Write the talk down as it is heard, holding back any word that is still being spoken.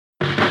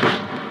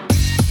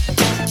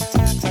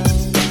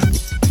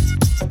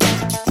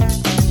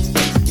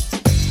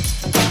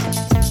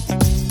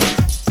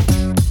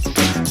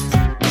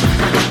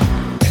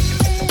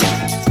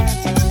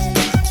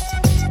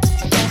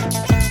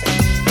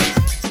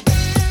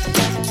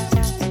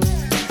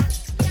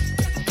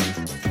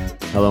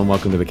Hello and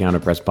welcome to the Counter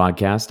Press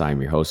Podcast. I'm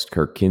your host,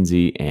 Kirk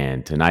Kinsey,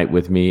 and tonight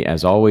with me,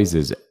 as always,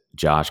 is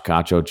Josh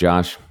Cacho.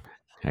 Josh,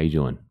 how you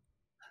doing?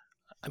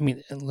 I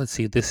mean, let's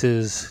see.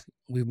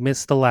 We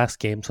missed the last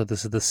game, so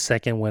this is the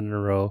second win in a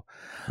row,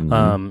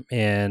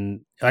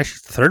 and actually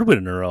third win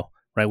in a row,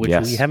 right? Which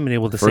we haven't been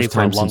able to say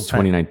for a long time since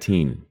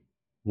 2019,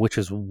 which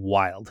is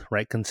wild,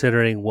 right?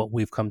 Considering what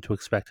we've come to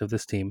expect of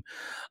this team.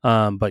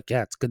 But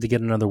yeah, it's good to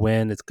get another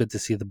win. It's good to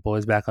see the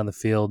boys back on the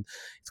field.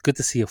 It's good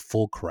to see a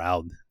full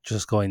crowd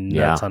just going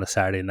nuts on a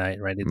Saturday night,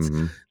 right?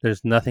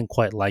 There's nothing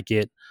quite like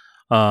it.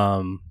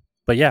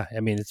 But yeah, I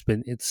mean,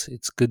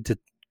 it's good to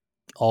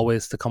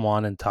always to come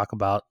on and talk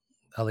about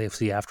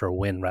LAFC after a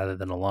win rather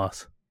than a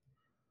loss.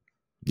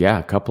 Yeah,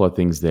 a couple of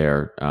things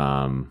there.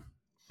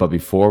 But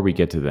before we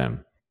get to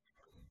them,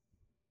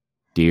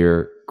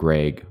 dear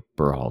Greg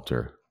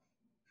Berhalter,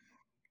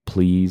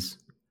 please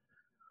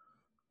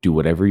do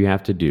whatever you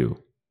have to do.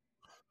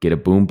 Get a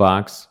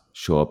boombox,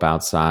 show up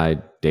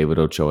outside David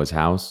Ochoa's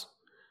house,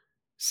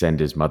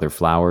 send his mother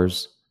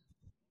flowers,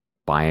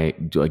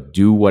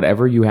 do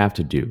whatever you have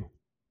to do,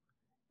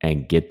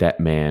 and get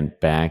that man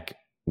back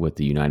with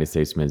the United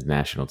States men's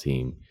national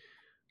team,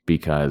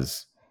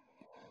 because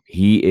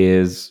he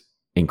is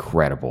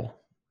incredible.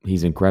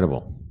 He's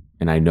incredible.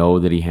 And I know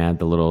that he had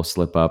the little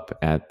slip up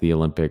at the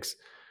Olympics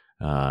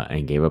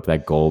and gave up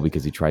that goal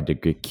because he tried to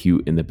get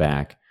cute in the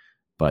back.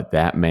 But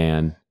that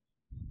man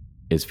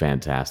is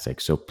fantastic.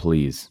 So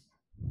please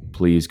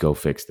go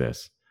fix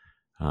this.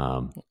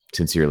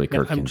 Sincerely,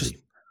 Kirk Kinsey.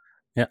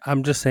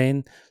 I'm just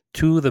saying,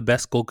 two of the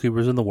best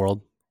goalkeepers in the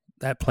world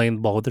that playing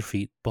the ball with their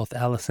feet, both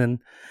Allison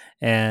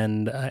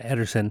and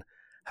Ederson,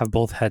 have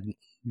both had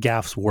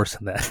gaffes worse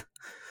than that,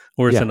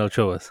 than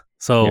Ochoa's.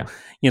 So,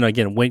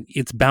 again, when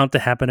it's bound to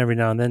happen every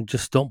now and then,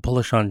 just don't pull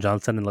a Sean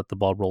Johnson and let the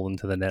ball roll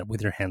into the net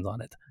with your hands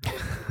on it.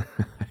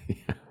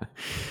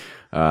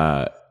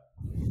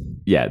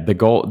 The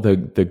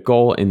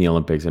goal in the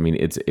Olympics, I mean,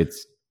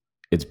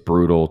 it's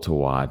brutal to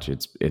watch.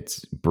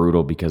 It's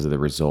brutal because of the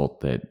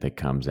result that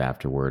comes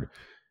afterward.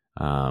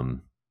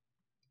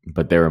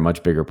 But there are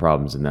much bigger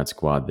problems in that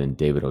squad than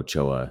David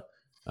Ochoa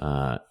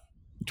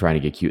trying to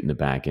get cute in the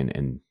back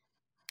and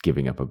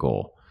giving up a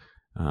goal.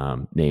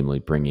 Namely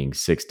bringing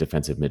 6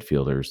 defensive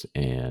midfielders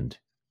and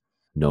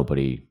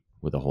nobody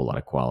with a whole lot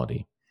of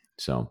quality.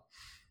 So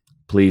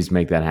please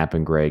make that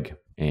happen, Greg,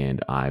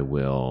 and I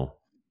will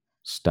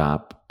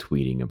stop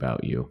tweeting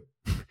about you.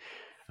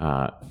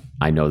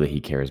 I know that he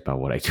cares about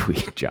what I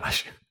tweet,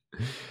 Josh.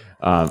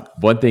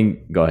 One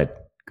thing, go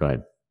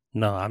ahead.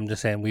 No, I'm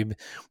just saying we've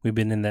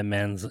been in that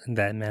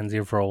man's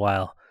ear for a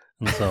while.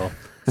 And so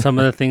some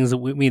of the things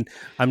that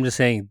I'm just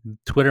saying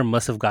Twitter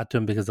must have got to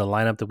him, because the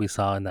lineup that we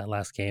saw in that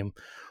last game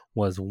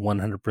was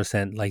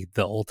 100% like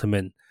the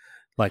ultimate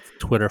like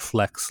Twitter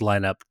flex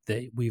lineup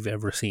that we've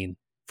ever seen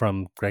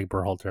from Greg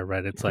Berhalter,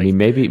 right? It's like,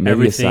 maybe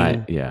everything,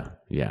 aside,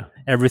 yeah.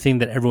 Everything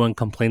that everyone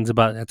complains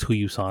about, that's who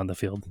you saw on the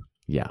field.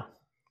 Yeah.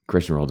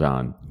 Christian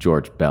Roldan,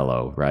 George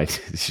Bello,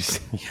 right?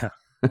 Yeah.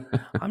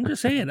 I'm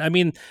just saying, I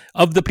mean,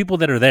 of the people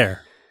that are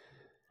there,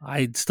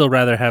 I'd still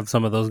rather have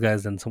some of those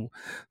guys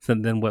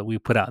than what we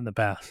put out in the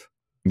past.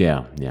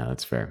 Yeah,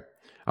 that's fair.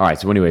 All right,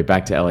 so anyway,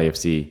 back to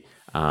LAFC.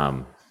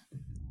 I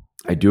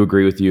do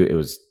agree with you. It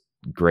was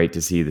great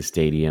to see the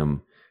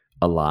stadium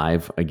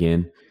alive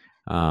again.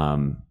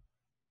 Man,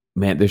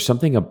 there's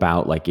something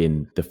about like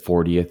in the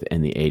 40th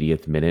and the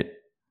 80th minute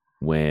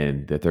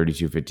when the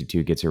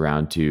 32-52 gets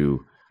around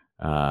to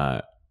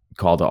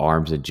call to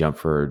arms and jump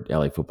for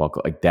LA Football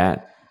Club, like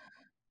that.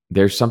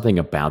 There's something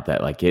about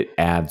that. Like it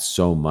adds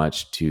so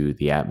much to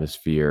the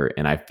atmosphere.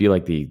 And I feel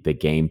like the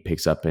game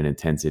picks up in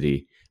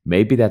intensity.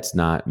 Maybe that's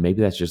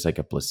just like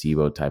a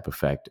placebo type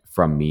effect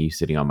from me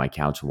sitting on my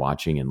couch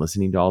watching and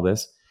listening to all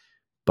this,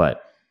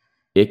 but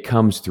it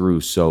comes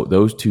through. So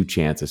those two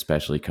chants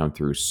especially come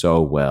through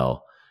so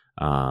well.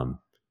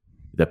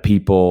 The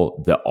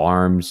people, the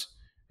arms,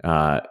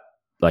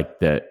 like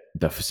the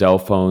cell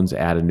phones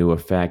add a new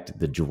effect,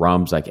 the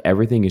drums, like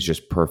everything is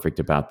just perfect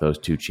about those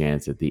two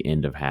chants at the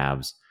end of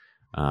halves.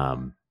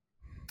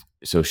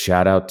 So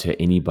shout out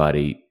to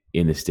anybody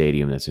in the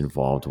stadium that's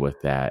involved with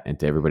that, and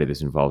to everybody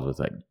that's involved with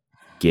like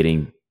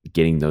getting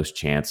those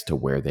chants to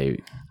where they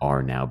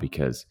are now,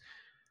 because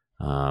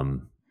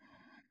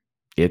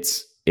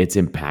it's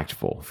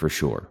impactful for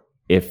sure.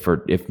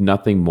 If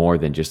nothing more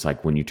than just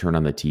like when you turn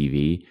on the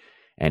TV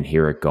and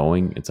hear it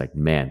going, it's like,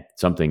 man,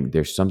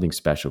 there's something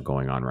special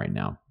going on right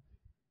now.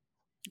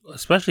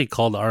 Especially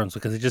Call to Arms,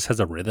 because it just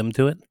has a rhythm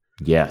to it.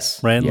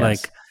 Yes. Right?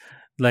 Yes.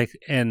 Like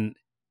and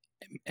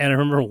I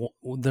remember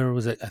there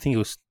was I think it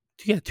was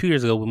 2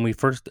 years ago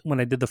when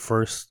I did the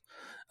first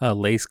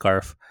lay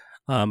scarf.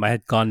 I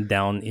had gone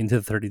down into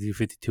the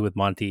 32-52 with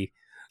Monty,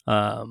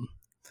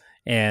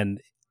 and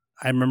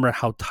I remember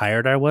how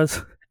tired I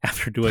was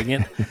after doing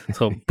it.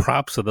 So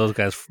props to those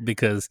guys,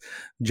 because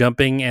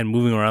jumping and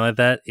moving around like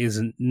that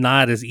is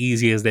not as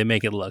easy as they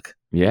make it look.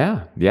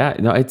 Yeah.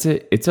 No, it's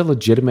a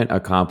legitimate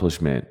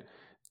accomplishment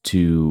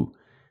to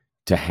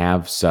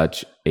have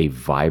such a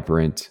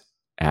vibrant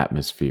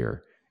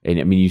atmosphere. And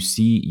I mean, you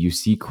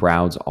see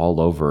crowds all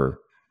over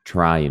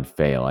try and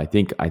fail. I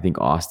think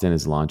Austin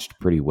has launched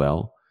pretty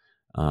well,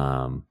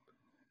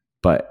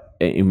 but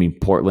I mean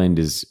Portland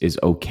is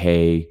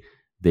okay.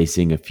 They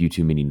sing a few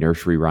too many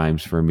nursery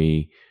rhymes for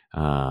me.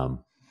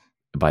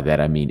 By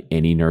that I mean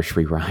any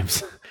nursery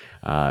rhymes.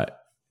 uh,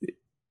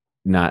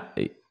 not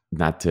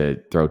not to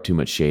throw too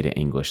much shade at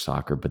English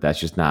soccer, but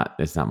that's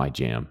not my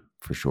jam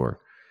for sure.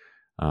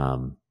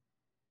 Um,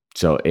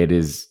 so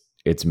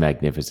it's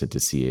magnificent to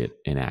see it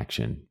in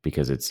action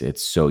because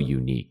it's so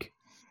unique.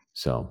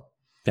 So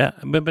Yeah,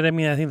 but I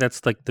mean, I think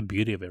that's like the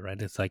beauty of it,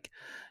 right? It's like,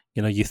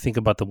 you think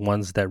about the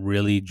ones that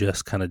really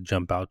just kind of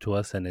jump out to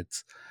us, and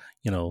it's,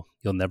 You'll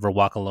Never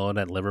Walk Alone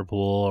at Liverpool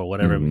or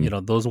whatever.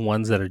 mhm. Those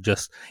ones that are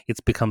just, it's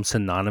become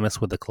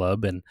synonymous with the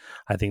club, and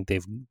I think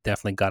they've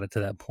definitely got it to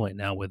that point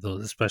now with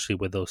those, especially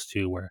with those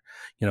two, where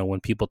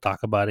when people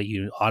talk about it,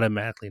 you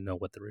automatically know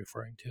what they're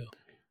referring to.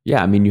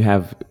 Yeah, I mean you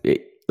have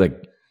it,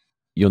 like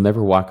You'll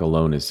Never Walk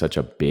Alone is such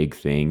a big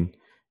thing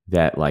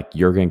that like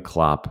Jurgen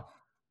Klopp,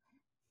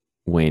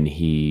 when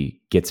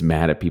he gets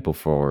mad at people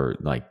for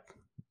like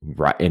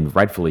right, and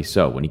rightfully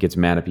so, when he gets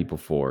mad at people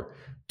for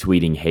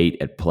tweeting hate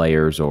at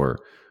players or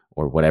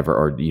whatever,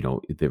 or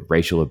the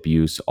racial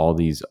abuse, all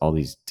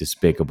these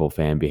despicable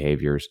fan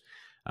behaviors,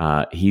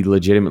 he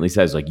legitimately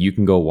says like you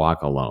can go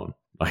walk alone.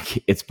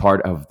 Like it's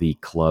part of the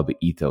club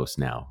ethos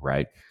now,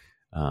 right?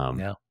 Um,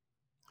 Yeah.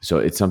 so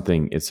it's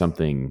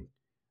something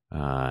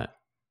uh,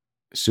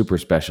 super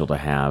special to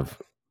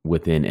have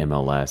within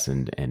MLS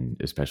and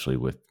especially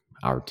with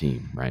our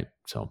team, right?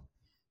 So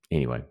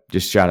anyway,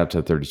 just shout out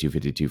to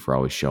 3252 for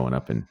always showing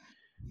up and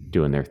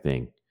doing their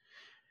thing.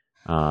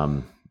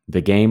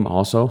 The game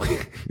also,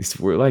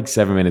 we're like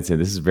 7 minutes in.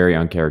 This is very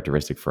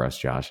uncharacteristic for us,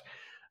 Josh.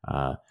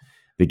 Uh,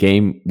 the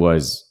game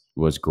was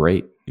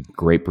great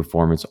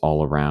performance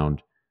all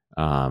around.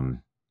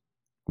 Um,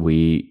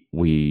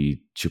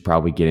 we should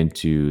probably get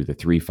into the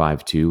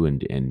 3-5-2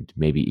 and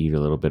maybe eat a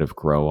little bit of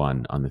crow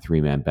on the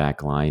 3-man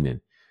back line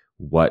and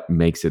what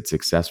makes it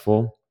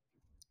successful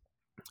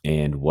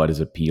and what is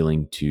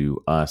appealing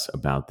to us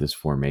about this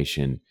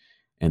formation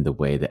and the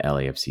way the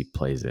LAFC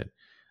plays it.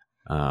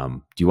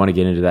 Do you want to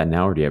get into that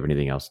now, or do you have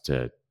anything else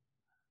to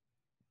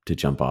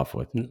jump off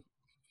with?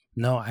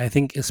 No, I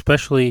think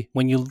especially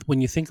when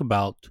you think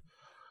about,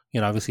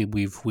 obviously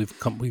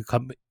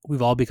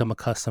we've all become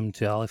accustomed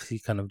to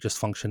LFC kind of just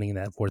functioning in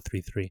that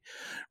 4-3-3,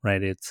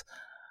 right? It's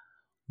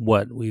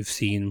what we've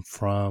seen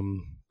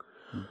from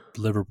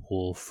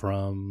Liverpool,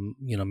 from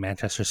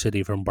Manchester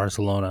City, from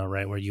Barcelona,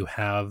 right, where you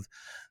have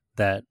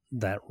that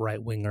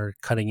right winger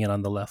cutting in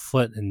on the left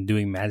foot and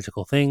doing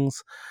magical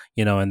things,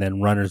 and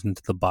then runners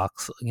into the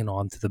box,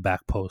 onto the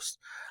back post,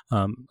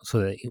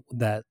 so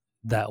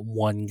that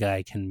one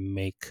guy can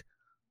make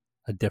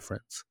a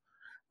difference,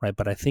 right?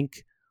 But I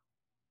think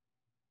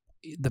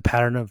the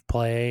pattern of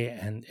play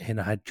and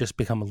had just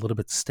become a little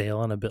bit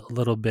stale and a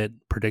little bit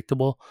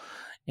predictable,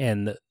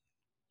 and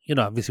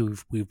obviously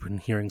we've been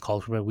hearing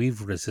calls from it.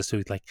 We've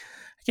resisted. Like,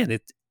 again,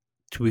 it,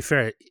 to be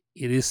fair,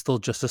 it is still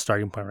just a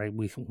starting point, right?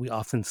 We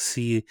often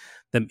see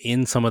them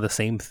in some of the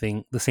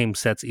same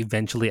sets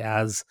eventually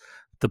as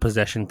the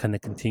possession kind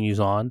of continues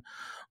on.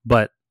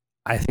 But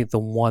I think the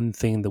one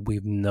thing that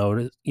we've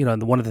noticed,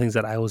 and one of the things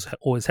that I was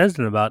always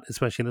hesitant about,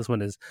 especially in this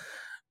one, is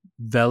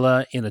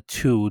Vela in a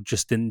two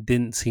just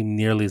didn't seem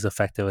nearly as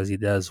effective as he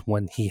does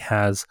when he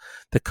has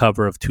the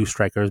cover of two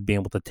strikers being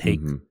able to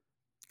Mm-hmm.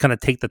 kind of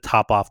take the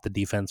top off the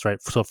defense,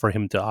 right? So for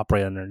him to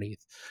operate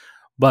underneath.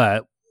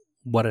 But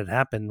what had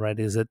happened, right,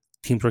 is that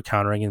teams were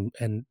countering,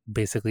 and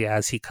basically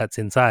as he cuts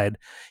inside,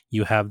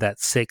 you have that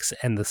six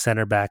and the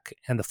center back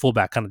and the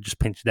fullback kind of just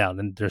pinched down,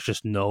 and there's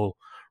just no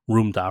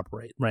room to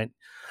operate, right?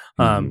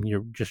 Mm-hmm.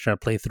 You're just trying to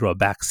play through a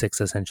back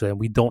six essentially, and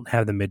we don't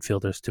have the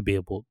midfielders to be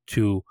able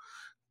to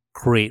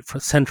create for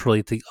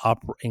centrally to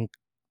operate,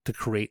 to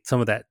create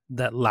some of that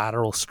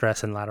lateral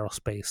stress and lateral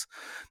space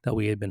that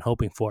we had been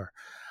hoping for.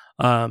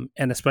 And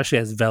especially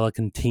as Vela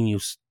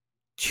continues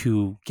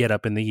to get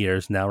up in the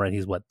years now, right?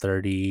 He's what,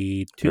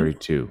 32,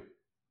 32.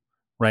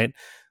 right?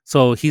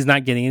 So he's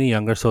not getting any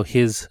younger. So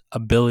his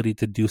ability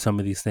to do some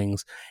of these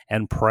things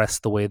and press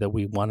the way that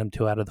we want him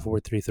to out of the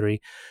 4-3-3,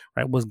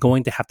 right, was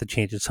going to have to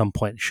change at some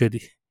point.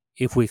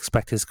 If we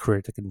expect his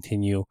career to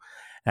continue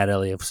at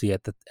LAFC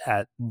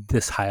at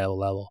this high a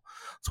level.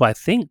 So I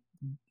think,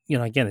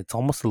 again, it's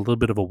almost a little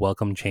bit of a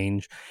welcome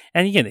change.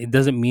 And again, it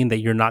doesn't mean that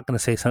you're not going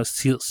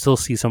to still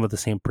see some of the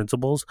same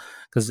principles,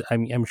 because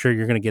I'm sure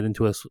you're going to get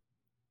into us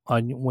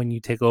on when you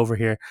take over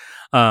here.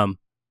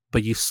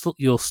 But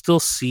you'll still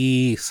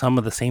see some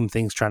of the same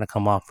things trying to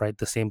come off, right?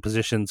 The same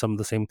position, some of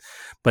the same.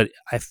 But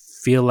I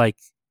feel like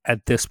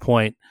at this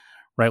point,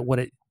 right, what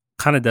it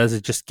kind of does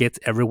is just gets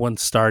everyone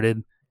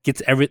started,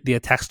 the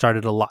attack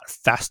started a lot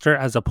faster,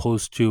 as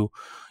opposed to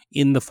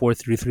in the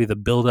 4-3-3, the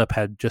buildup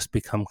had just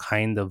become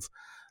kind of,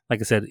 like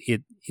I said,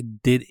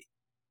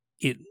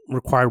 it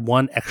required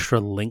one extra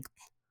link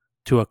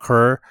to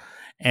occur,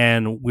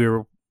 and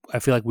I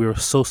feel like we were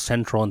so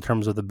central in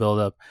terms of the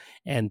buildup,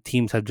 and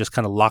teams have just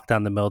kind of locked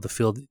down the middle of the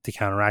field to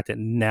counteract it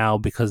now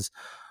because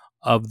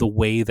of the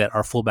way that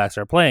our fullbacks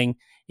are playing,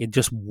 it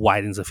just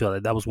widens the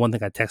field. That was one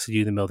thing I texted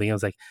you in the middle of the game. I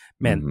was like,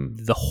 man,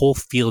 Mm-hmm. the whole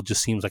field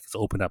just seems like it's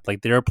opened up.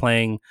 Like they're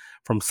playing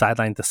from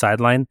sideline to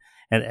sideline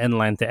and end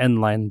line to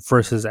end line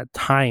versus at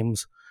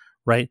times,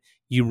 right?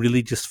 You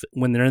really just,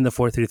 when they're in the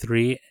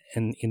 4-3-3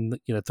 and in,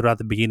 throughout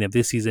the beginning of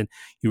this season,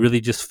 you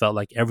really just felt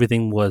like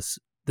everything was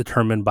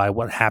determined by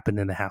what happened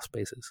in the half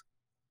spaces.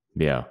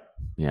 Yeah.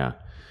 Yeah.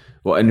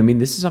 Well, and I mean,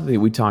 this is something that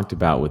we talked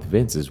about with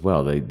Vince as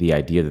well. The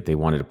idea that they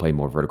wanted to play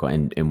more vertical,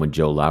 and when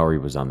Joe Lowry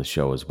was on the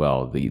show as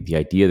well, the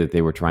idea that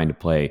they were trying to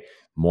play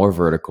more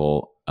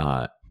vertical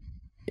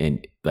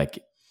and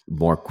like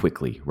more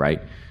quickly, right?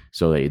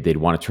 So they'd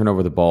want to turn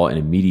over the ball and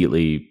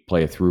immediately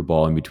play a through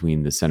ball in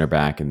between the center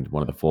back and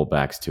one of the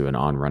fullbacks to an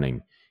on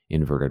running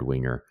inverted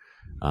winger.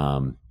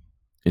 And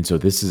so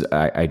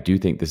I do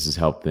think this has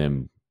helped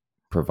them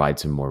provide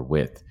some more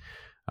width.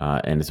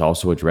 And it's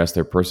also addressed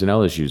their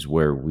personnel issues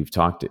where we've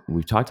talked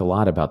a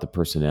lot about the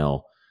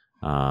personnel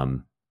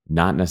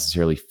not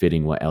necessarily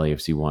fitting what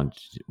LAFC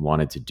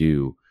wanted to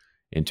do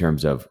in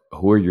terms of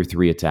who are your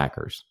three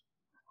attackers?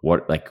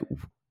 What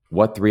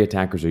three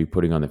attackers are you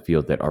putting on the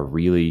field that are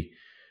really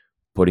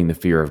putting the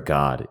fear of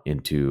God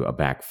into a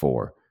back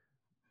four?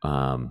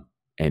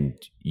 And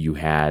you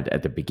had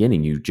at the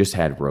beginning, you just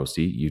had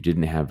Rossi, you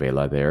didn't have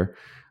Vela there,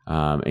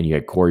 and you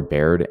had Corey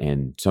Baird,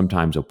 and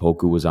sometimes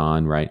Opoku was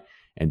on, right?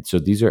 And so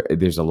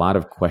there's a lot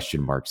of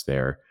question marks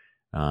there.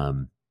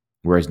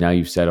 Whereas now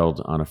you've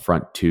settled on a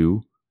front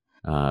two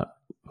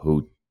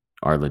who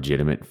are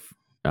legitimate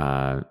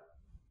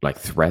like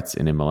threats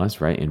in MLS,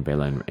 right? In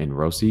Vela and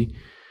Rossi.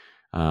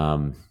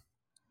 And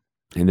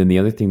then the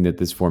other thing that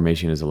this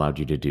formation has allowed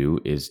you to do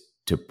is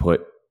to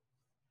put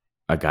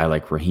a guy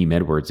like Raheem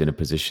Edwards in a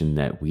position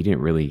that we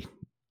didn't really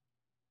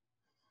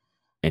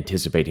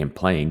anticipate him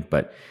playing,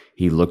 but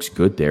he looks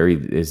good there.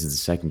 This is the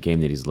second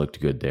game that he's looked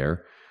good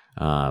there.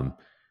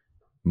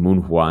 Moon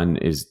Hwan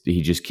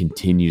he just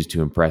continues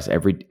to impress.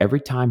 Every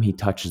time he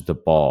touches the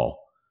ball,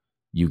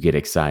 you get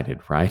excited,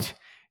 right?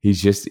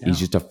 He's just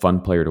a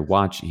fun player to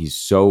watch. He's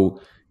so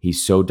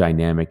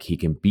dynamic. He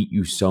can beat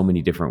you so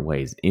many different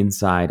ways,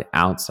 inside,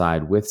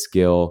 outside, with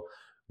skill,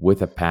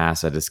 with a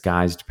pass, a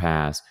disguised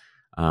pass.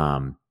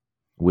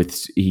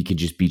 He could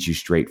just beat you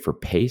straight for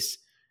pace.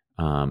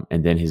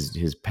 And then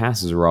his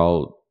passes are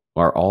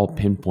all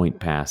pinpoint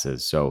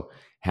passes. So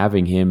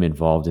having him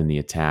involved in the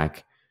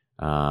attack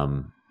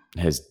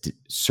has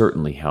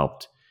certainly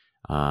helped.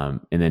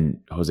 And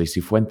then Jose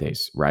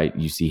Cifuentes, right?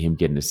 You see him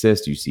get an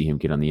assist. You see him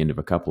get on the end of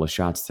a couple of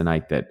shots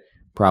tonight that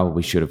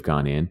probably should have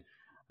gone in.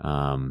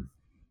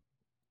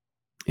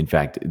 In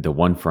fact, the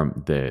one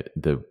from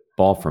the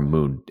ball from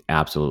Moon,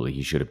 absolutely,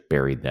 he should have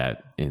buried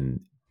that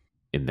in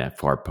that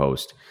far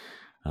post.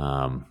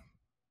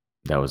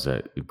 That was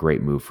a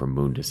great move from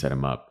Moon to set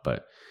him up.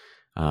 But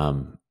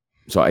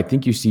so I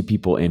think you see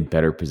people in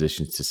better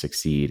positions to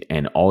succeed,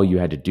 and all you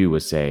had to do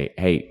was say,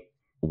 "Hey,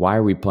 why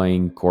are we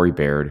playing Corey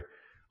Baird?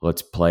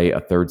 Let's play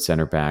a third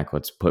center back.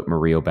 Let's put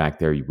Murillo back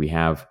there. We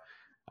have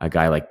a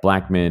guy like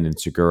Blackman and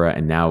Segura,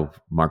 and now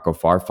Marco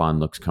Farfan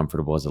looks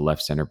comfortable as a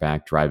left center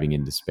back, driving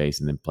into space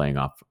and then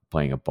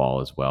playing a ball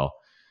as well.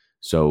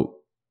 So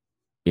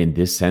in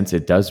this sense,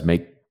 it does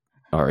make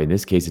all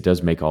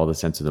the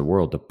sense in the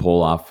world to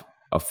pull off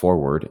a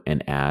forward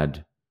and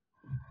add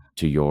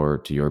to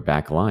your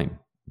back line,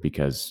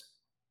 because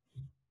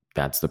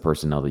that's the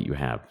personnel that you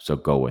have. So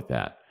go with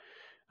that.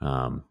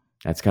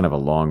 That's kind of a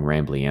long,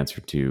 rambly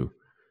answer to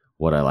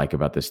what I like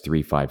about this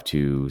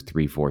 3-5-2,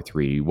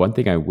 3-4-3. One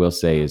thing I will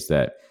say is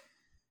that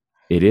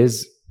it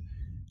is,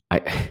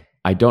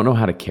 I don't know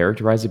how to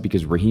characterize it,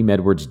 because Raheem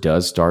Edwards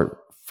does start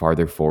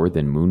farther forward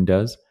than Moon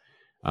does.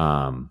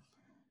 And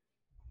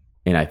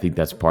I think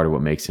that's part of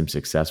what makes him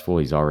successful.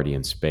 He's already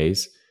in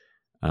space.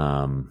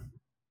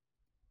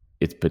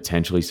 It's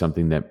potentially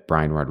something that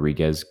Brian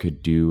Rodriguez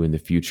could do in the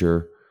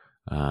future.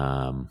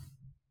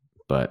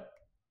 But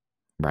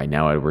right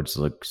now, Edwards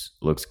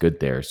looks good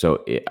there.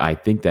 So I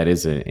think that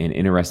is an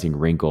interesting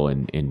wrinkle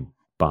in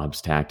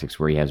Bob's tactics,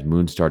 where he has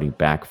Moon starting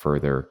back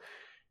further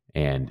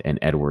and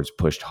Edwards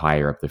pushed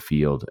higher up the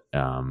field.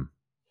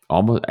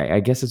 Almost, I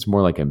guess it's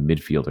more like a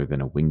midfielder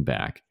than a wing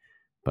back.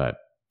 But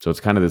so it's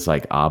kind of this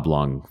like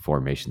oblong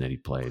formation that he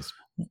plays.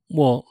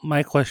 Well,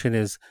 my question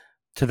is,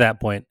 to that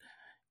point,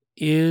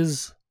 I'd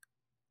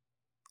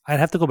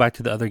have to go back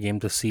to the other game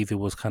to see if it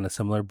was kind of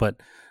similar,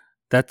 but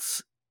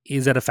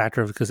is that a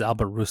factor of, because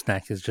Albert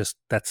Rusnak is just,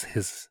 that's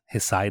his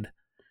side,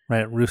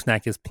 right?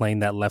 Rusnak is playing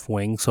that left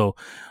wing. So,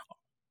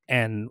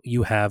 and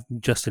you have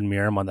Justin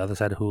Miram on the other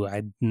side, who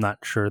I'm not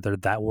sure they're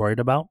that worried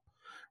about,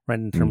 right?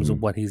 In terms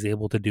of what he's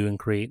able to do and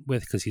create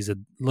with, because he's a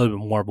little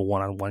bit more of a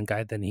one-on-one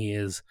guy than he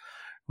is,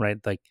 right?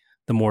 Like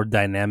the more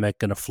dynamic,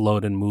 going to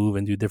float and move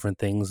and do different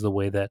things the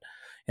way that,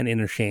 and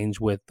interchange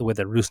with the way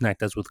that Rusnak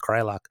does with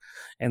Krylak.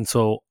 And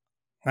so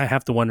I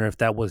have to wonder if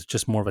that was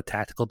just more of a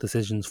tactical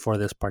decisions for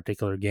this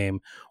particular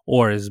game,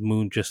 or is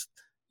Moon just,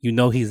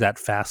 he's that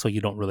fast, so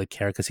you don't really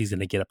care because he's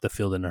going to get up the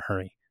field in a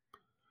hurry.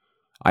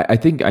 I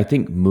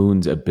think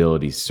Moon's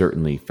abilities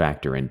certainly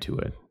factor into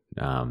it.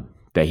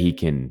 That he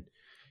can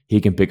he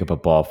can pick up a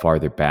ball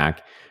farther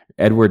back.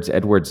 Edwards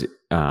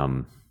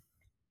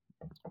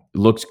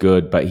looks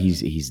good, but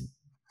he's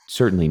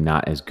certainly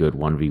not as good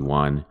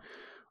 1v1,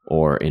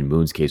 or in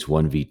Moon's case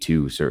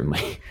 1v2.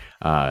 Certainly,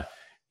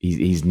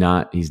 he's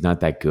not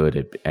that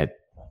good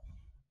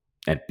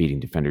at beating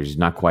defenders. He's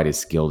not quite as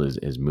skilled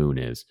as Moon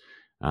is,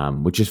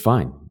 which is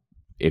fine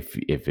if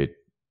it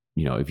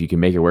if you can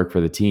make it work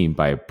for the team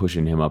by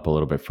pushing him up a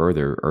little bit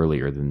further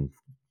earlier, then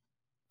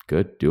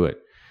good, do it.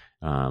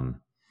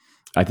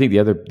 I think the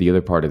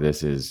other part of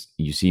this is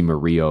you see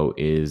Murillo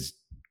is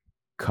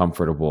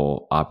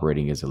comfortable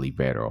operating as a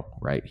libero,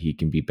 right? He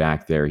can be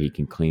back there. He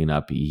can clean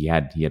up. He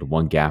had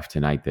one gaffe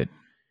tonight that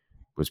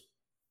was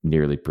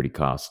nearly pretty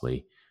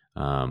costly.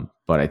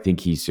 But I think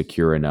he's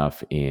secure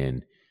enough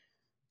in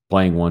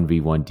playing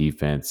 1v1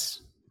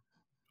 defense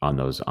on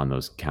those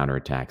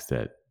counterattacks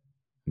that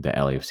the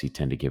LAFC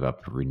tend to give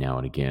up every now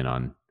and again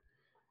on,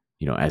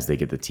 as they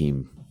get the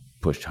team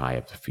pushed high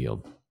up the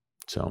field.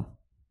 So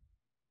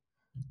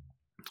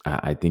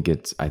I think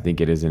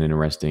it is an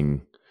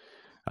interesting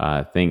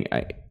thing.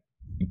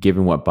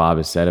 Given what Bob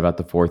has said about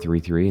the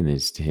 4-3-3 and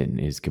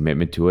his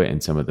commitment to it,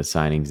 and some of the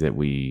signings that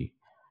we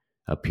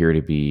appear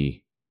to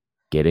be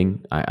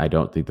getting, I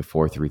don't think the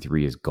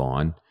 4-3-3 is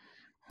gone,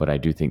 but I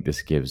do think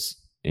this gives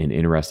an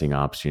interesting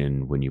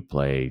option when you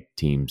play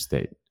teams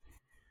that,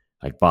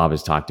 like Bob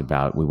has talked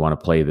about, we want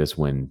to play this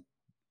when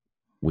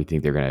we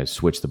think they're going to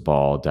switch the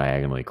ball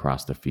diagonally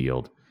across the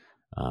field.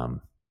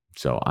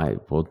 So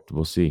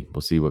we'll see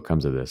what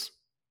comes of this.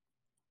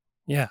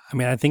 Yeah, I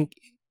mean, I think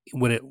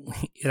what it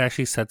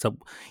actually sets up,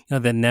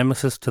 the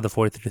nemesis to the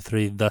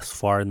 4-3-3 thus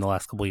far in the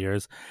last couple of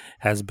years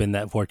has been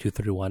that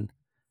 4-2-3-1,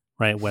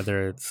 right?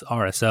 Whether it's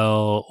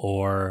RSL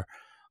or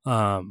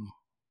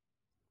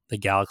the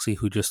Galaxy,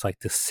 who just like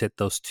to sit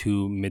those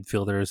two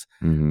midfielders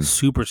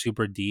super,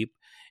 super deep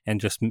and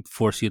just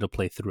force you to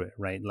play through it,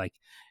 right? Like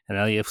an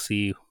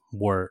LAFC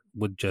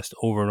would just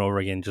over and over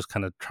again just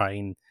kind of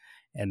trying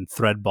and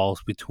thread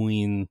balls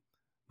between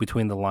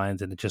the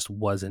lines, and it just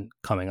wasn't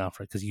coming off,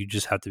 right? Because you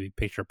just have to be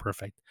picture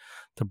perfect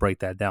to break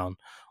that down.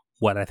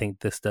 What I think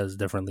this does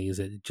differently is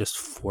it just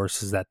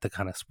forces that to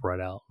kind of spread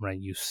out, right?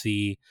 You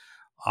see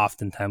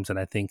oftentimes, and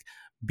I think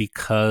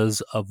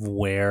because of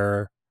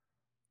where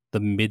the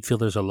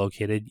midfielders are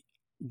located,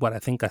 what I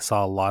think I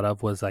saw a lot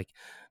of was like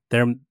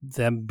them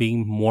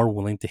being more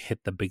willing to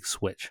hit the big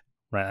switch,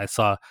 right? I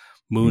saw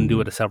Moon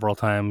do it several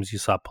times. You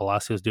saw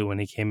Palacios do it when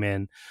he came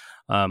in,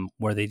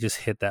 where they just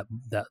hit that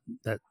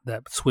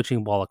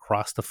switching ball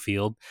across the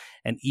field,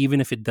 and even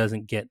if it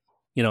doesn't get,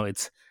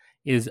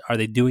 are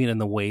they doing it in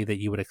the way that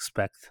you would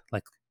expect,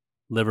 like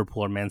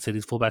Liverpool or Man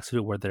City's fullbacks to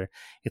do, where they're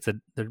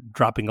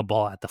dropping a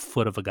ball at the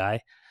foot of a guy,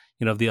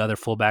 the other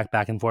fullback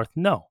back and forth?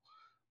 No,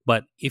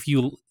 but if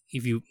you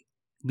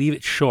leave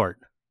it short,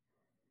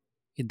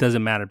 it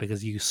doesn't matter,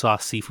 because you saw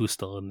Sifu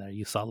still in there.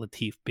 You saw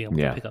Latif be able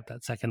to pick up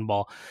that second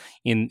ball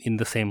in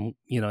the same,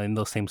 in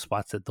those same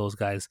spots that those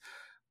guys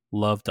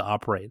love to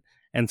operate.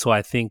 And so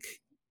I think,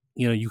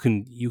 you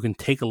can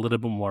take a little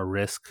bit more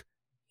risk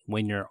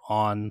when you're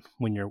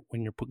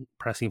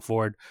pressing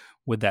forward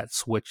with that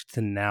switch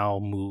to now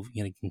move,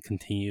 you can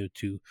continue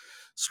to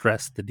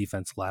stress the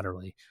defense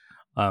laterally.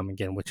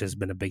 Again, which has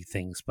been a big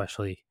thing,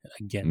 especially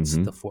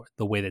against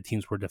the way that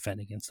teams were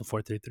defending against the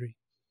 4-3-3.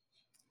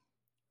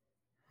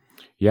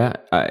 Yeah,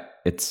 I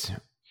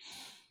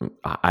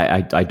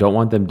don't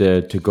want them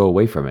to go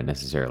away from it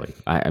necessarily.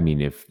 I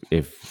mean, if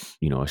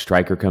a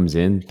striker comes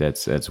in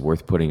that's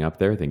worth putting up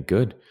there, then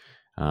good.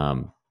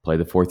 Play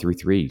the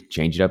 4-3-3,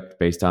 change it up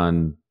based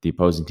on the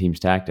opposing team's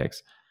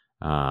tactics.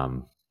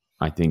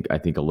 I think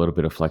a little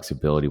bit of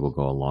flexibility will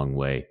go a long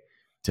way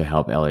to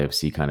help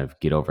LAFC kind of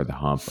get over the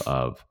hump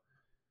of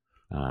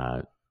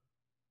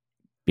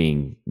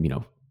being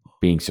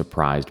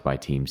surprised by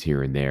teams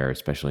here and there,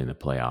 especially in the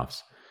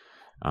playoffs.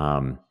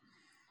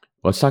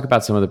 Let's talk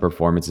about some of the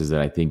performances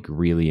that I think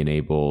really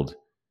enabled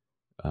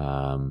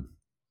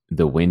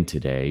the win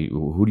today.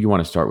 Who do you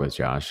want to start with,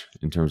 Josh,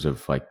 in terms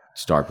of like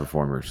star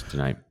performers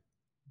tonight?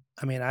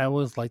 I mean, I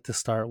always like to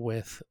start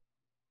with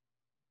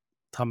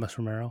Thomas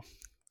Romero.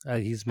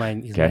 He's my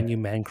new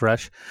man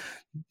crush,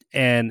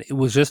 and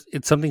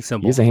it's something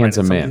simple. He's a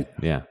handsome man,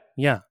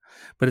 yeah,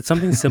 but it's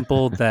something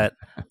simple that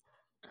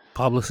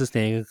Pablo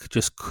Cisnega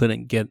just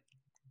couldn't get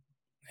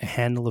a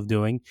handle of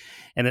doing,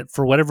 and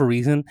for whatever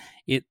reason,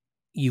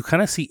 you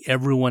kind of see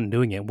everyone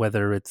doing it,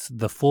 whether it's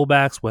the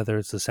fullbacks, whether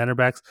it's the center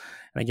backs.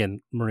 And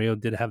again, Murillo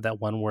did have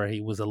that one where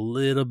he was a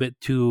little bit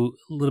too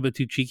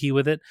cheeky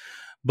with it,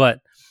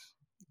 but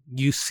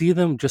you see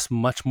them just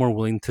much more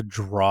willing to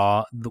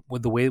draw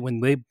with the way when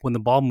the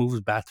ball moves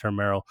back to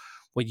Romero,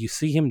 what you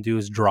see him do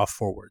is draw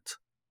forwards,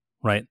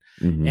 right?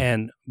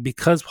 And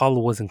because Pablo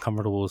wasn't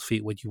comfortable with his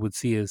feet, what you would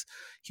see is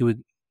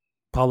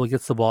Pablo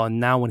gets the ball, and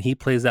now when he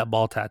plays that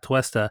ball to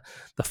Atuesta,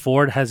 the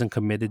forward hasn't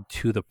committed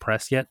to the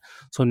press yet.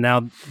 So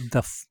now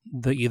the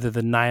either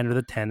the 9 or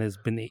the 10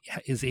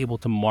 is able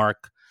to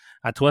mark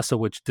Atuesta,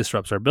 which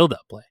disrupts our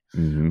build-up play.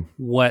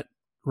 What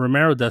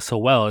Romero does so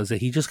well is that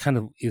he just kind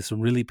of is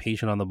really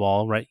patient on the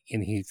ball, right?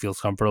 And he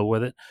feels comfortable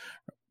with it.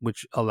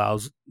 which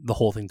allows the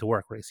whole thing to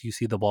work, right? So you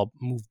see the ball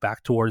move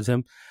back towards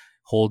him,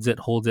 holds it,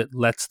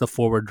 lets the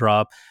forward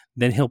drop.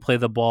 Then he'll play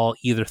the ball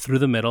either through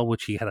the middle,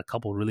 which he had a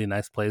couple really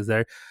nice plays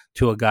there,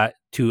 to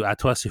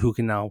Atuesta, who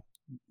can now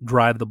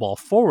drive the ball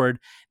forward.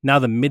 Now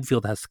the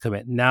midfield has to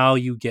commit. Now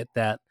you get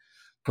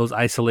those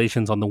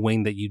isolations on the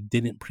wing that you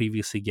didn't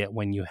previously get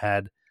when you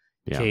had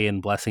Kay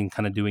and Blessing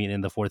kind of doing it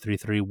in the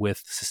 4-3-3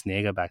 with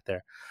Cisnega back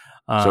there.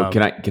 So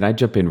can I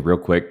jump in real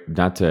quick?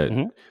 Not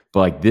to, but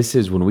like this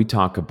is when we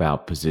talk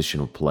about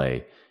positional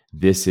play.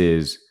 This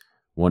is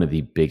one of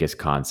the biggest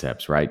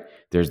concepts, right?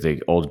 There's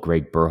the old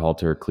Greg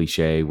Berhalter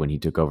cliche when he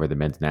took over the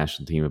men's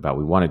national team about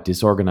we want to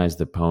disorganize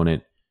the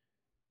opponent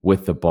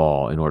with the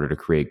ball in order to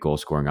create goal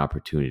scoring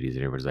opportunities.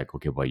 And everybody's like,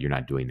 okay, well, you're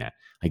not doing that.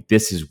 Like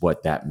this is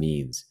what that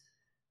means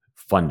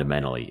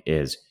fundamentally,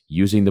 is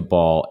using the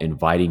ball,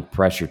 inviting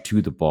pressure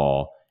to the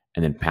ball,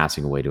 and then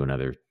passing away to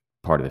another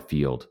part of the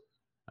field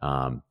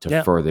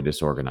to further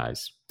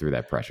disorganize through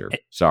that pressure.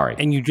 Sorry.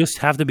 And you just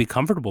have to be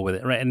comfortable with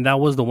it, right? And that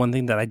was the one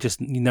thing that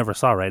you never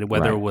saw, right?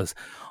 Whether it was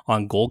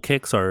on goal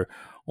kicks or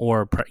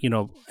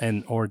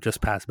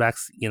just pass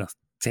backs,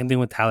 same thing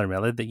with Tyler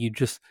Miller,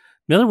 that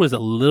Miller was a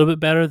little bit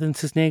better than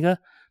Cisnega,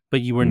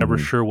 but you were never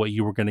sure what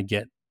you were going to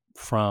get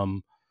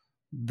from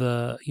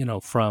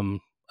from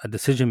a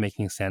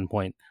decision-making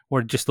standpoint,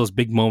 or just those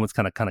big moments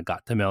kind of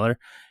got to Miller.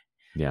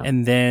 Yeah.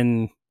 And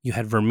then you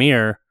had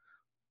Vermeer,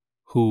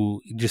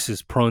 who just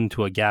is prone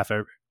to a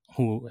gaffe,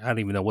 who I don't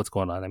even know what's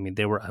going on. I mean,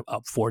 they were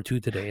up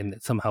 4-2 today and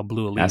it somehow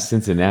blew a lead. Ask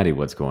Cincinnati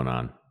what's going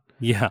on.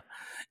 Yeah.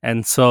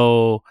 And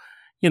so,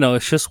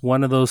 it's just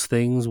one of those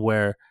things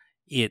where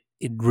it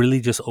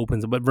really just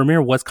opens. But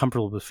Vermeer was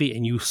comfortable with feet,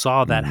 and you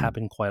saw that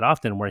happen quite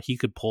often, where he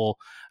could pull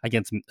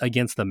against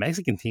the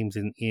Mexican teams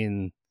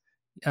in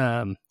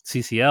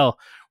CCL,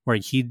 where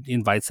he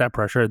invites that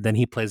pressure, then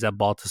he plays that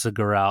ball to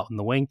Segura out in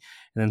the wing,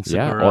 and then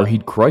Segura, or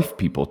he'd Cruyff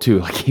people too.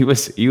 Like he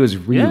was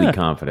really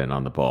confident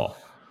on the ball.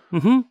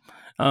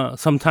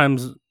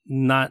 Sometimes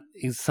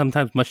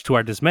sometimes much to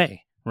our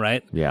dismay,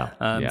 right?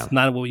 It's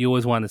not what you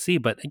always want to see,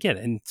 but again,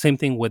 and same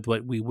thing with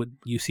what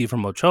you see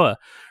from Ochoa,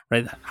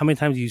 right? How many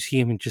times do you see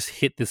him just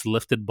hit this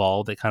lifted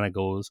ball that kind of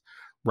goes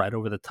right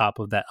over the top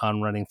of that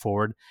on-running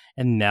forward,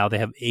 and now they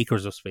have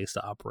acres of space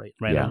to operate,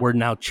 right? And we're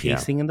now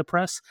chasing in the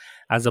press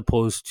as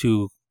opposed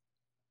to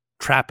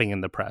trapping in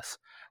the press,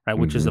 right?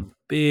 Which is a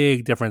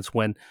big difference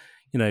when,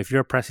 if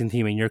you're a pressing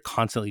team and you're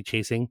constantly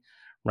chasing,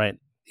 right?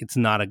 It's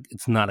not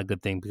a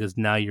good thing, because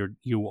now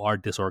you are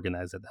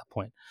disorganized at that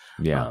point.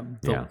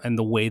 And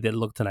the way that it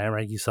looked tonight,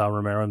 right? You saw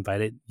Romero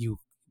invited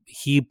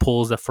he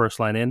pulls the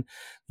first line in.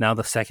 Now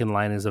the second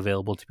line is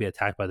available to be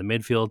attacked by the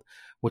midfield,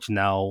 which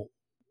now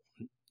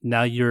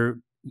you're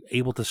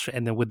able to,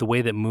 and then with the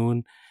way that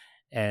Moon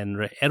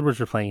and Edwards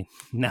are playing,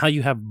 now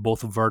you have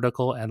both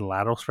vertical and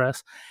lateral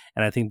stress,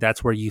 and I think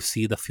that's where you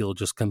see the field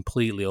just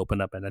completely open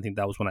up. And I think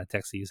that was when I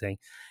texted you saying,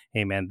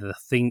 "Hey man,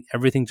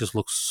 everything just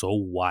looks so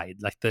wide.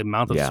 Like the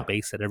amount of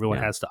space that everyone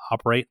has to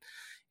operate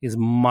is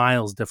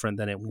miles different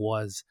than it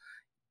was,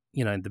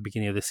 in the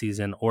beginning of the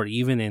season, or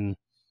even in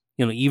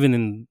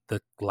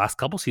the last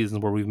couple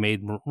seasons where we've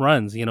made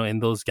runs. In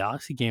those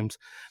Galaxy games,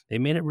 they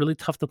made it really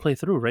tough to play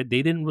through. Right?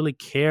 They didn't really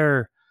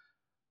care."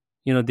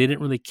 They didn't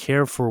really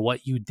care for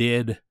what you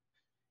did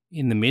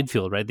in the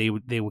midfield, right?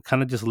 They would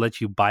kind of just let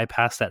you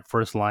bypass that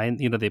first line.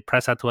 They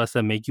press out to us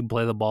and make you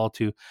play the ball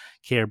to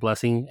K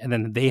Blessing, and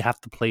then they have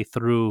to play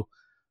through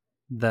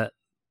that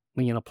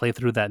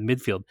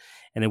midfield,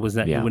 and it would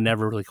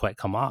never really quite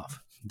come off.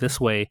 This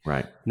way,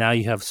 right now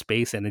you have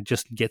space, and it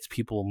just gets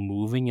people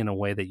moving in a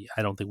way that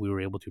I don't think we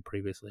were able to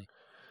previously,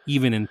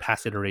 even in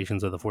past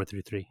iterations of the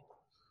 4-3-3.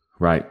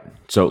 Right.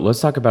 So let's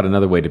talk about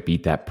another way to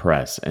beat that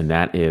press, and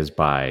that is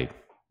by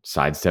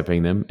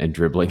sidestepping them and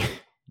dribbling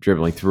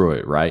through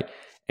it, right?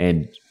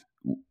 And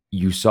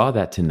you saw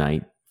that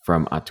tonight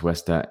from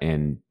Atuesta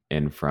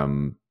and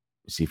from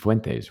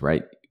Cifuentes,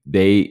 right?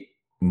 They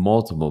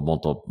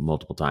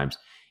multiple times,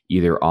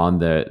 either on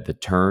the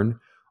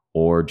turn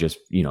or just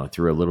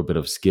through a little bit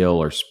of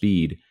skill or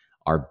speed,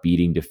 are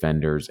beating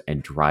defenders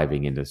and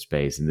driving into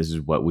space. And this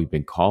is what we've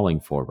been calling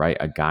for, right?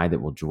 A guy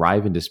that will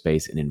drive into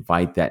space and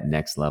invite that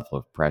next level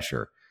of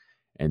pressure.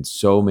 And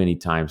so many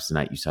times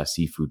tonight you saw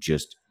Sifu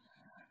just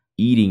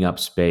eating up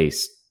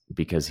space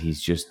because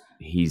he's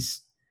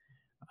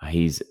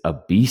a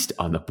beast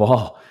on the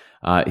ball.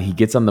 He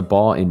gets on the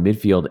ball in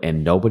midfield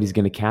and nobody's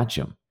going to catch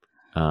him.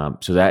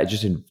 So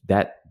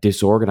that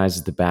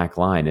disorganizes the back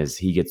line as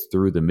he gets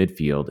through the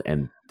midfield,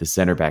 and the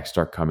center backs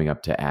start coming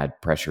up to add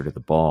pressure to the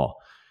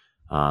ball,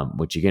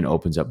 which again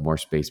opens up more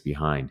space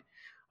behind.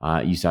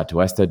 You saw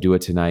Tuesta do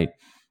it tonight.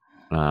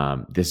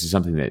 This is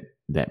something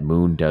that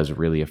Moon does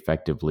really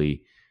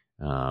effectively.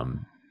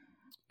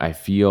 I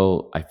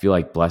feel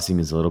like Blessing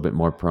is a little bit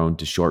more prone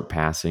to short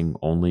passing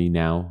only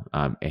now.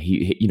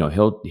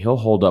 He'll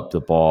hold up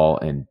the ball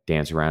and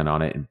dance around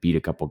on it and beat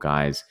a couple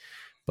guys,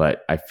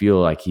 but I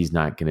feel like he's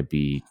not going to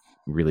be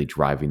really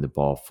driving the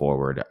ball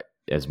forward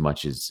as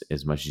much as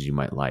you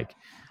might like.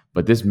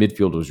 But this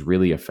midfield was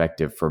really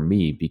effective for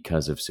me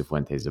because of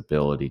Cifuentes'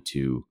 ability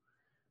to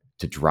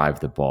to drive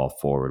the ball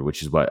forward,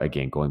 which is what,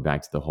 again, going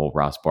back to the whole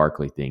Ross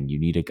Barkley thing, you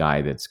need a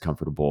guy that's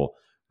comfortable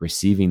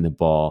receiving the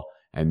ball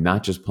and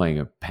not just playing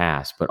a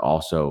pass, but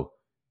also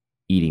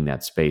eating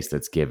that space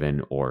that's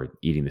given or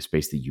eating the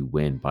space that you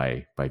win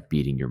by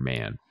beating your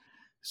man.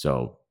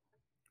 So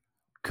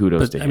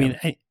kudos But to I him.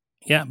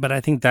 mean, but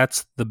I think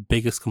that's the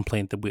biggest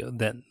complaint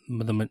that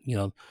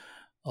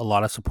a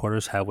lot of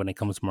supporters have when it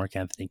comes to Mark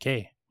Anthony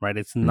Kaye, right?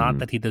 It's not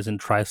that he doesn't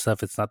try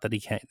stuff. It's not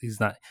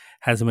that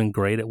hasn't been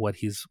great at what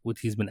he's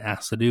been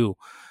asked to do.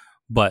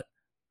 But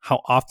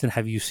how often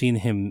have you seen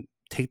him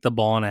take the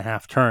ball on a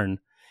half turn,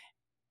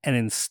 and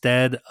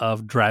instead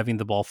of driving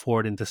the ball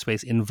forward into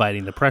space,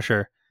 inviting the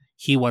pressure,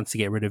 he wants to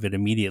get rid of it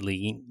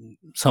immediately,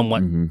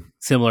 somewhat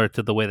similar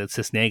to the way that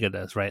Cisnega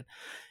does, right?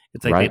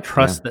 It's like they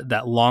trust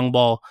that long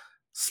ball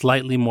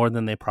slightly more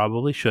than they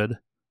probably should,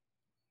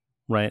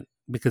 right?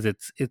 Because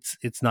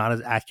it's not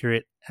as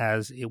accurate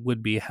as it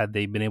would be had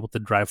they been able to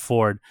drive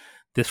forward,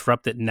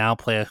 disrupt it, now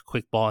play a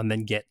quick ball, and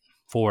then get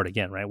forward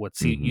again, right?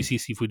 You see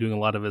Sifu doing a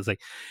lot of is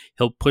like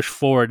he'll push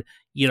forward,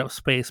 eat up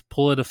space,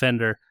 pull a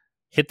defender,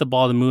 hit the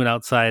ball to Moon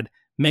outside,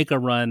 make a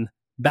run,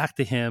 back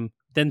to him,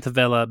 then to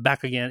Vela,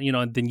 back again,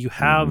 and then you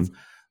have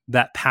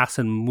that pass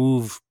and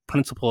move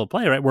principle of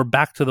play, right? We're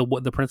back to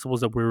the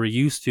principles that we were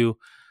used to,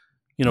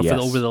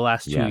 over the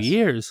last 2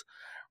 years,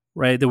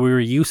 right? That we were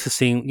used to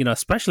seeing,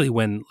 especially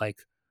when, like,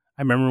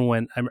 I remember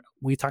when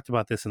we talked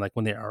about this, and like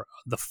when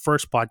the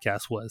first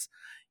podcast was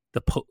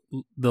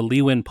the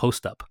Lee Win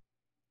post up,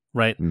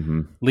 right?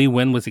 Lee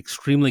Win was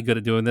extremely good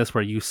at doing this,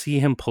 where you see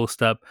him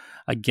post up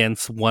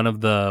against one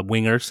of the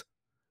wingers,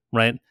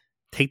 right?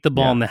 Take the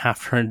ball in the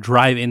half turn,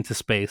 drive into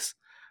space,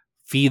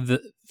 feed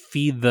the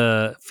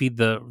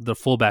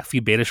fullback,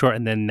 feed Beta Short,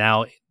 and then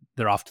now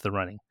they're off to the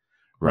running,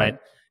 right?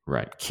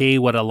 K,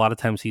 what a lot of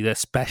times he does,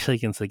 especially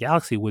against the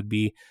Galaxy, would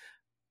be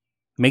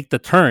make the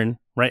turn,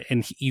 right?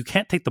 And you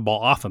can't take the ball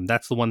off him.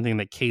 That's the one thing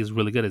that K is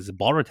really good is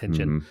ball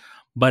retention.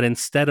 But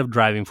instead of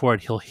driving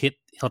forward, he'll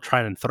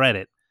try and thread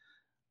it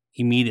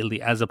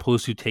immediately, as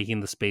opposed to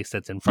taking the space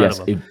that's in front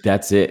of him.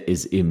 That's it,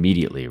 is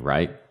immediately,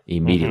 right?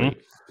 Immediately,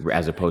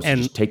 as opposed to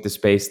just take the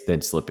space,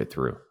 then slip it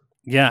through.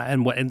 Yeah,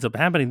 and what ends up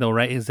happening, though,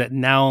 right, is that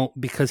now,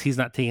 because he's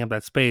not taking up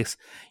that space,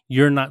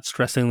 you're not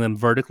stressing them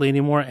vertically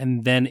anymore,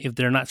 and then if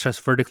they're not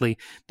stressed vertically,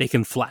 they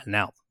can flatten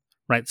out,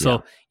 right? Yeah.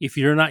 So if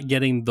you're not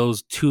getting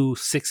those 2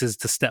 6s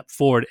to step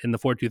forward in the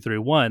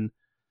 4-2-3-1,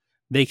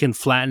 they can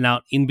flatten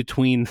out in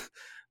between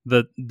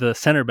the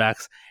center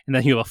backs, and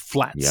then you have a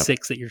flat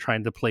 6 that you're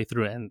trying to play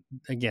through, and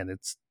again,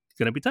 it's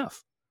going to be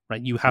tough,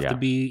 right? You have to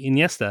be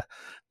Iniesta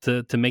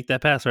to make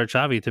that pass, or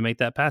Xavi to make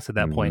that pass at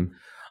that point,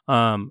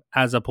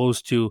 as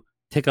opposed to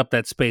take up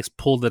that space,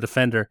 pull the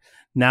defender.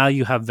 Now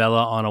you have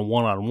Vela on a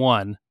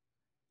one-on-one.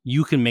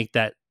 You can make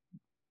that,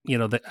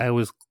 I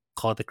always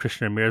call it the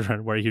Christian Ramirez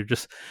run, where you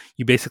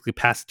basically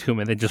pass it to him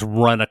and then just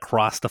run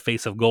across the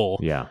face of goal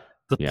to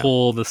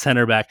pull the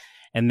center back,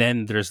 and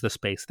then there's the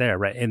space there,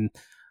 right? And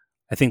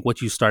I think what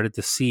you started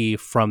to see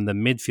from the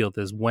midfield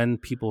is when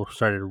people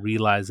started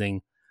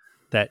realizing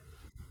that,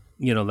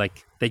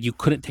 that you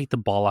couldn't take the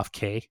ball off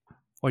K,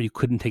 or you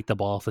couldn't take the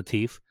ball off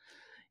Latif,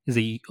 is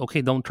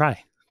that, don't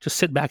try. Just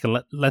sit back and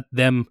let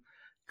them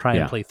try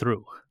and play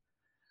through,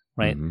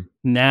 right?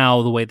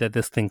 Now, the way that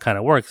this thing kind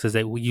of works is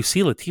that what you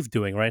see Latif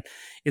doing, right,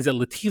 is that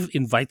Latif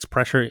invites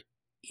pressure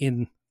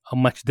in a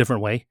much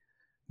different way,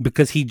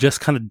 because he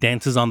just kind of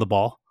dances on the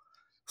ball.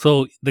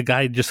 So the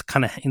guy just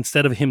kind of,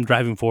 instead of him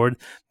driving forward,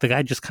 the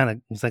guy just kind of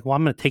was like, well,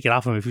 I'm going to take it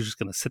off him if he's just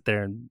going to sit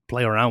there and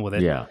play around with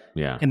it.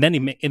 Yeah. And then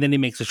he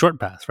makes a short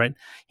pass, right?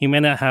 He may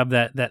not have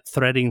that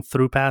threading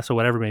through pass or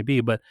whatever it may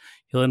be, but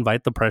he'll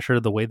invite the pressure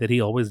the way that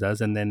he always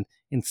does, and then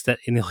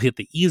he'll hit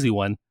the easy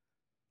one.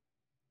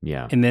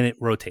 Yeah. And then it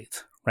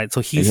rotates, right? So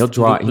he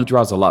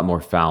draws a lot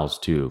more fouls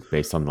too,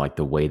 based on like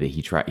the way that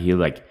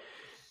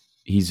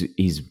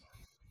he's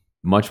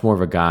much more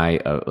of a guy,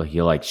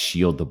 he'll like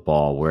shield the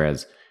ball,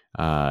 whereas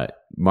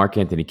Mark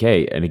Anthony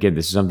Kaye, and again,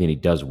 this is something he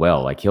does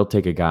well. Like, he'll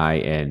take a guy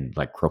and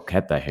like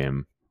croqueta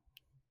him,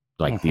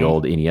 like the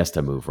old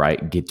Iniesta move,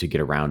 right? Get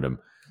around him.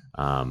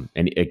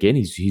 And again,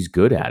 he's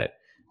good at it.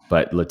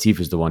 But Latif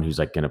is the one who's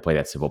like going to play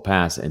that simple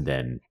pass and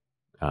then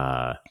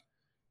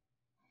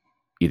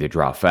either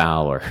draw a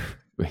foul or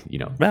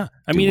Yeah,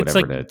 I mean, it's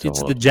like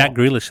it's the Jack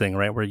Grealish thing,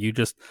 right? Where you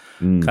just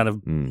kind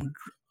of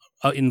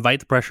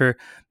invite the pressure.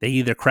 They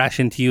either crash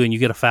into you and you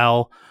get a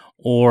foul,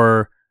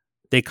 or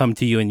they come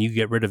to you and you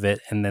get rid of it,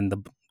 and then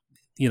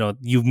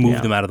you've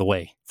moved them out of the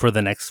way for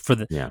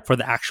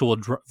the actual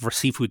for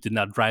Seafood to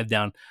not drive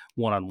down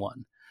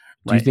one-on-one.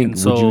 Right? Do you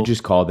think, would you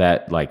just call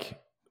that like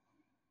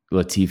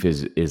Latif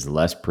is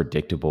less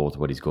predictable with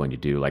what he's going to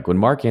do? Like, when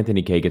Mark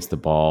Anthony Kaye gets the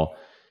ball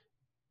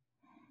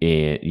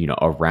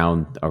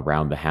around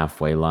the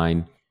halfway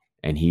line,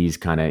 and he's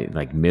kind of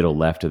like middle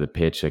left of the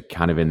pitch, like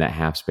kind of in that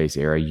half space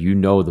area,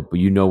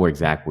 where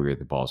exactly where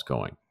the ball's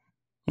going.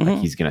 Like,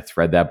 he's going to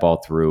thread that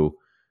ball through.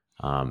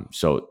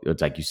 So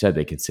it's like you said,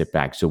 they can sit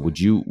back. So would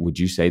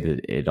you say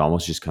that it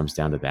almost just comes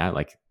down to that?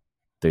 Like,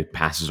 the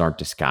passes aren't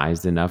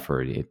disguised enough,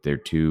 or they're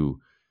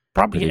too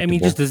Probably, I mean, he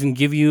just predictable. doesn't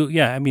give you.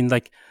 Yeah, I mean,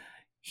 like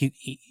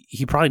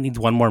he probably needs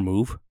one more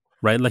move,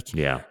 right? Like,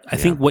 Yeah, I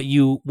yeah, think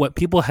what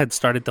people had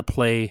started to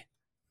play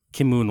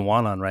Kim Moon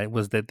Wan on, right,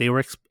 was that they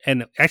were,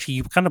 and actually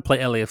you kind of play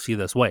LAFC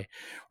this way,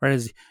 right?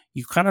 Is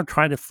you kind of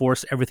try to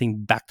force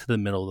everything back to the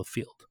middle of the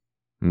field,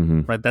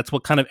 hmm right? That's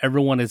what kind of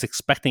everyone is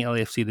expecting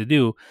LAFC to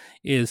do.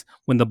 Is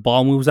when the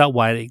ball moves out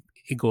wide,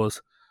 it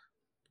goes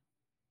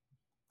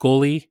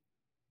goalie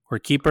or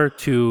keeper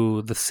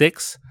to the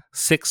six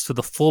to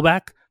the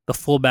fullback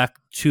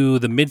to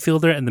the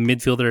midfielder, and the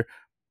midfielder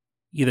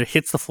either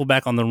hits the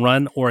fullback on the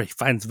run or he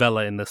finds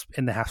Vela in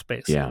the half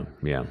space. yeah,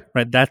 yeah,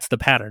 Right, that's the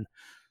pattern.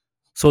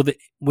 So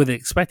with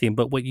expecting,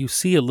 but what you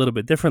see a little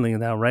bit differently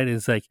now, right,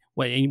 is like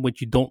what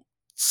you don't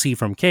see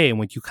from K and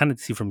what you kind of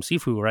see from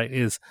Sifu, right,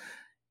 is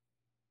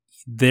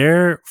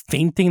they're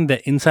feinting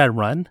the inside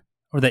run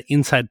or that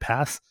inside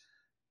pass,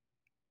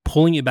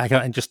 pulling it back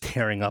out and just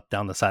tearing up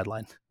down the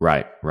sideline.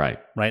 right, right.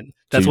 Right, So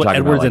that's you're what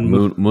talking about Edwards like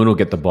and Moon will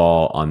get the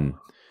ball on,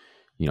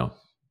 you know,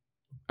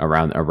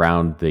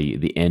 around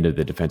the end of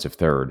the defensive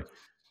third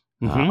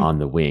mm-hmm. on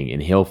the wing,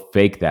 and he'll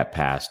fake that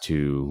pass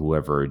to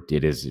whoever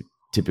it is,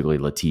 typically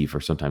Latif or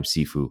sometimes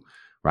Sifu,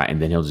 right?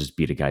 And then he'll just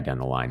beat a guy down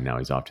the line. Now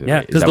he's off to the Yeah,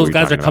 right. Is because that what those you're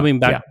guys are talking about? coming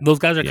back. Yeah, Those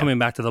guys are yeah, coming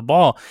back to the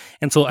ball,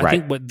 and so I right,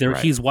 think what right,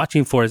 he's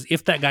watching for is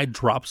if that guy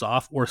drops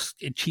off or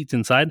it cheats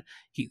inside,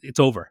 it's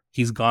over.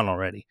 He's gone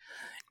already.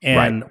 right,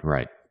 And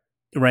right.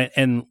 right,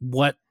 and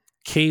what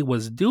K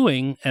was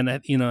doing, and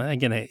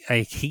again,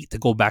 I hate to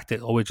go back to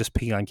always just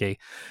picking on K,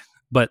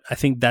 but I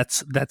think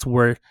that's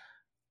where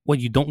what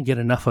you don't get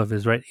enough of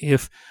is right.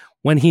 If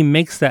when he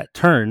makes that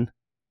turn,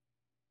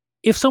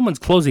 if someone's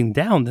closing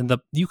down, then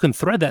you can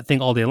thread that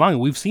thing all day long.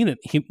 We've seen it.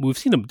 We've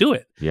seen him do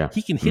it. Yeah.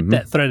 He can hit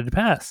that threaded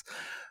pass.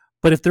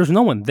 But if there's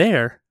no one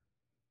there,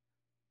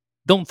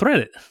 don't thread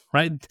it,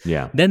 right?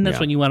 Yeah. Then that's Yeah.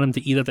 when you want him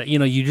to eat up that.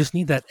 You just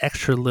need that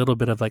extra little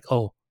bit of like,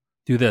 oh,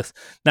 do this.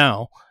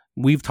 Now,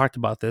 we've talked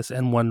about this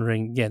and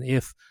wondering again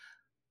if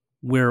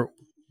we're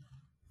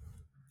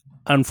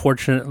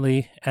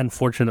fortunately,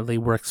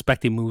 we're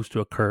expecting moves to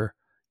occur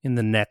in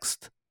the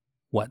next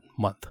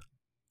month,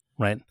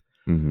 right?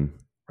 Mm-hmm.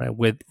 Right,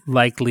 with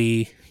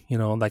likely,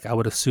 like I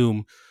would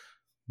assume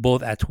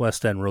both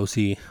Atuesta and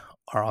Rossi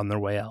are on their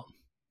way out.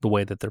 The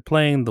way that they're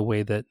playing, the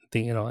way that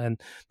they,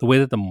 and the way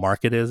that the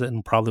market is,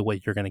 and probably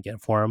what you're going to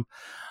get for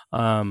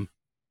them,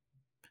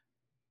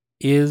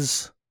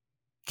 is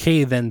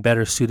K then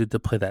better suited to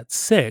play that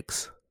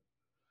 6,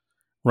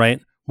 right?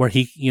 Where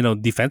he,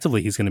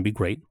 defensively he's going to be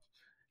great.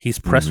 He's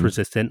press Mm-hmm.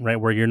 resistant, right?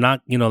 Where you're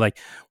not, like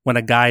when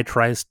a guy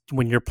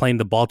when you're playing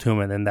the ball to him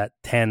and then that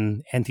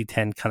 10,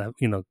 anti-10 kind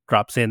of,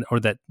 drops in, or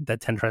that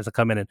 10 tries to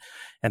come in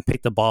and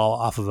pick the ball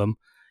off of him,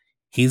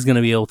 he's going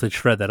to be able to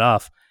shred that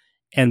off.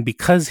 And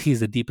because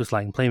he's the deepest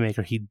lying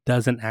playmaker, he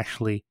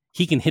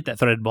can hit that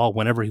threaded ball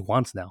whenever he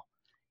wants now,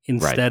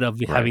 instead of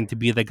having to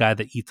be the guy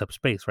that eats up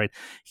space, right?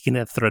 He can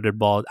hit a threaded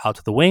ball out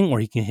to the wing, or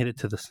he can hit it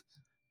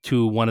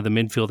to one of the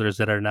midfielders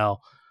that are now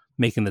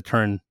making the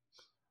turn.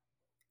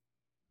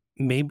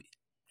 Maybe,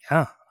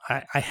 yeah,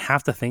 I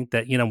have to think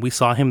that, we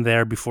saw him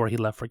there before he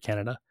left for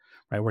Canada,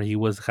 right? Where he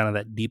was kind of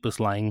that deepest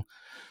lying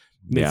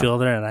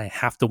midfielder. And I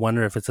have to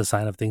wonder if it's a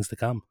sign of things to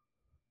come.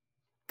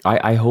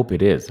 I hope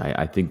it is.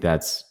 I think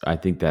that's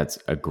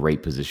a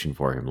great position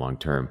for him long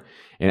term.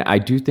 And I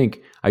do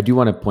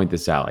want to point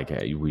this out. Like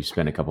we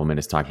spent a couple of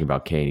minutes talking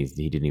about Kane.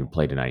 He didn't even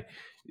play tonight.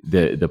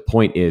 The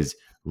point is,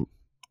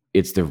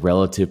 it's the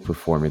relative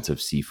performance of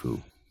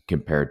Sifu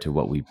compared to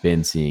what we've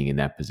been seeing in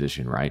that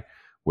position, right?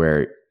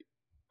 Where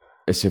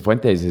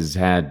Cifuentes has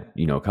had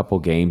a couple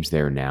games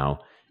there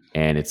now,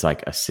 and it's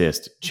like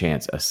assist,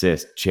 chance,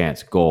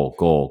 goal,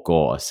 goal,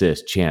 goal,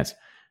 assist, chance.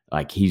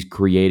 Like he's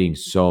creating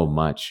so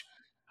much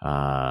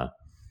that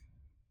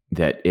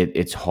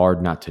it's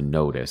hard not to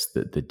notice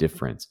the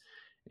difference.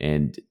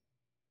 And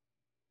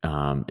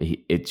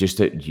it just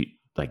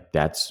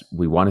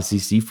we want to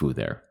see Sifu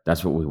there.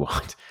 That's what we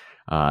want,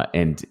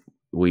 and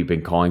we've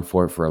been calling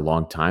for it for a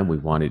long time.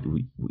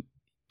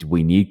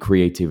 We need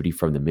creativity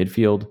from the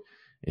midfield,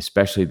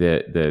 especially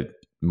the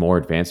more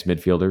advanced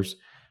midfielders,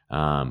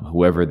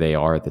 whoever they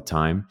are at the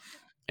time,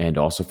 and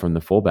also from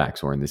the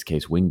fullbacks, or in this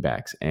case,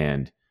 wingbacks.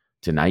 And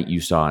tonight you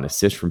saw an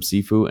assist from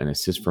Sifu, an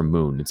assist from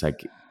Moon. It's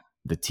like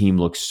the team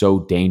looks so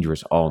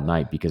dangerous all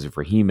night because of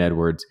Raheem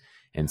Edwards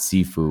and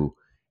Sifu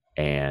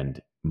and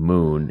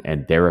Moon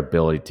and their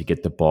ability to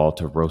get the ball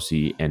to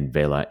Rossi and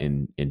Vela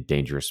in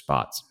dangerous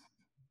spots.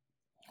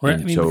 Right.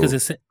 And I mean, because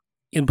it's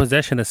in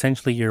possession,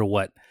 essentially you're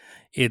what?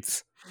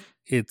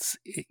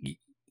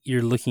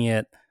 You're looking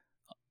at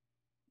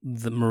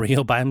the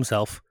Murillo by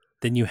himself.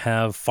 Then you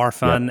have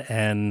Farfan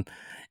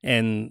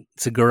and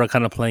Segura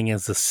kind of playing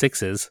as the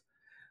 6s.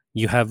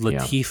 You have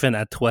Latif and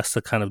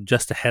Atuesta kind of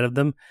just ahead of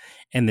them,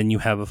 and then you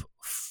have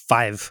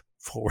 5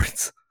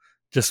 forwards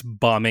just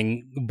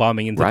bombing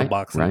into the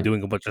box and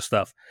doing a bunch of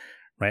stuff.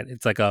 Right?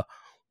 It's like a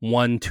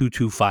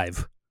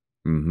 1-2-2-5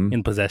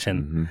 in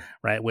possession,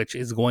 right? Which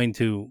is going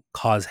to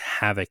cause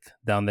havoc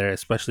down there,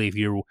 especially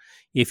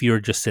if you're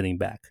just sitting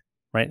back,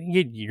 right?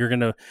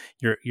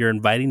 You're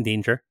inviting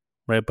danger,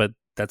 right? But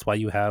that's why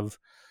you have,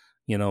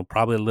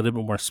 probably a little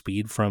bit more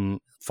speed from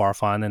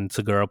Farfan and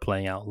Segura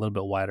playing out a little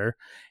bit wider,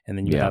 and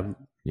then you Yeah. have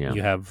Yeah.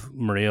 you have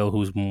Murillo,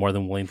 who's more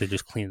than willing to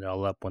just clean it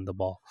all up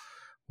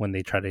when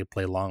they try to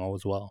play long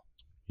as well.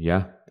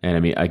 Yeah. And I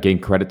mean, again,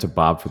 credit to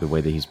Bob for the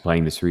way that he's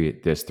playing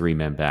this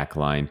three-man back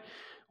line,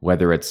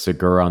 whether it's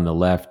Segura on the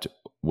left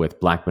with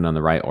Blackman on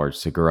the right or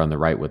Segura on the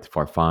right with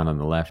Farfan on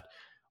the left.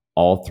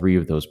 All three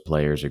of those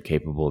players are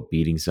capable of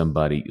beating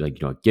somebody,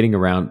 getting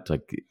around.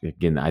 Like,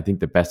 again, I think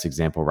the best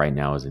example right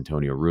now is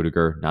Antonio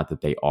Rudiger. Not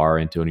that they are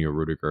Antonio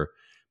Rudiger,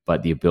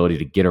 but the ability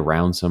to get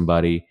around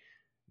somebody,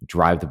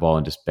 drive the ball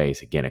into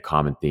space. Again, a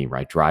common theme,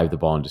 right? Drive the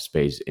ball into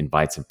space,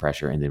 invite some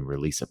pressure, and then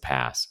release a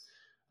pass.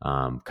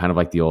 Kind of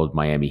like the old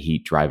Miami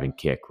Heat drive and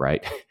kick,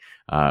 right?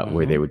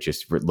 Where they would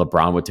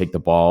LeBron would take the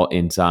ball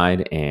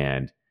inside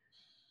and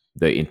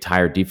the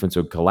entire defense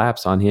would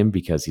collapse on him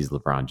because he's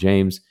LeBron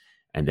James.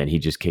 And then he'd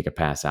just kick a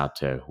pass out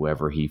to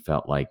whoever he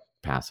felt like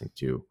passing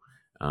to.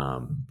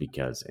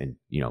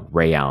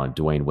 Ray Allen,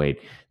 Dwayne Wade,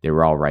 they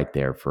were all right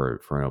there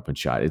for an open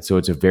shot. And so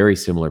it's a very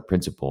similar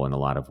principle in a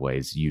lot of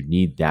ways. You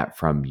need that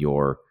from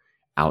your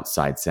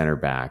outside center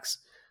backs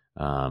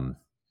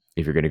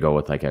if you're going to go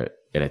with like an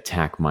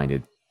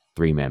attack-minded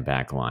three-man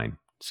back line.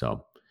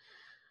 So,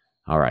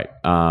 all right.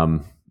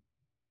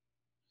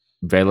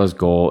 Vela's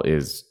goal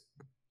is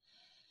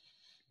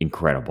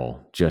incredible.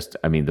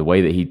 The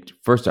way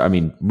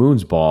that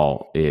Moon's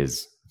ball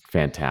is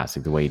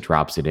fantastic. The way he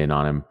drops it in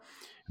on him.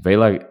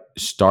 Vela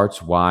starts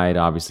wide,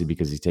 obviously,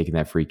 because he's taking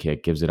that free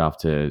kick, gives it off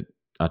to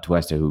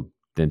Atuesta, who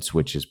then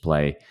switches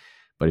play.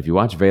 But if you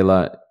watch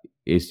Vela,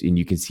 and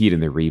you can see it in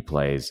the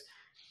replays,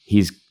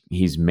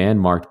 he's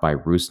man-marked by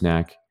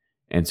Rusnak,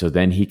 and so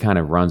then he kind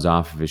of runs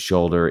off of his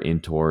shoulder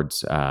in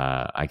towards,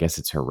 I guess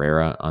it's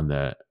Herrera on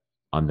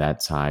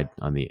that side,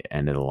 on the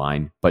end of the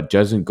line, but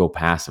doesn't go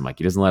past him. Like,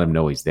 he doesn't let him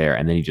know he's there.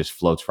 And then he just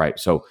floats right.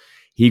 So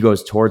he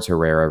goes towards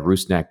Herrera.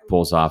 Rusnak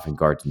pulls off and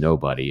guards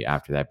nobody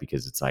after that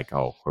because it's like,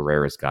 oh,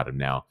 Herrera's got him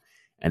now.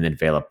 And then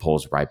Vela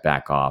pulls right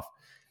back off.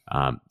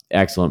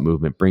 Excellent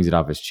movement, brings it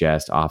off his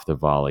chest, off the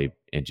volley,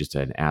 and just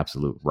an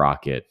absolute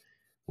rocket,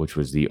 which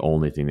was the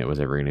only thing that was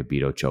ever going to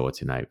beat Ochoa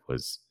tonight,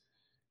 was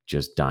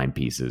just dime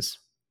pieces.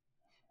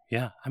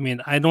 Yeah. I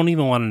mean, I don't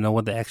even want to know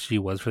what the XG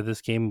was for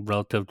this game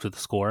relative to the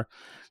score.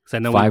 I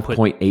know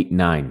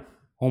 5.89.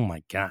 Oh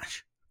my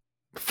gosh.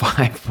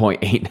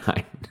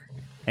 5.89.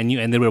 And you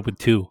ended up with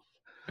 2.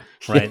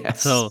 Right?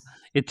 Yes. So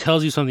it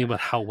tells you something about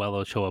how well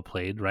Ochoa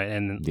played, right?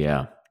 And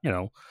yeah.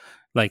 There's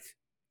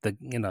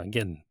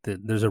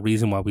a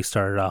reason why we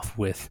started off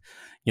with,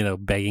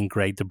 begging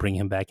Greg to bring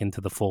him back into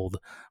the fold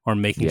or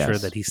making sure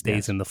that he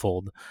stays in the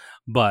fold.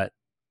 But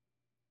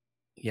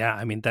yeah,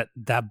 I mean,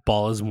 that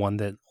ball is one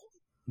that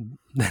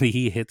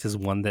he hits is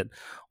one that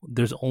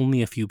there's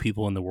only a few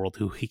people in the world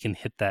who he can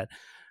hit that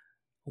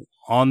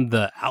on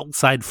the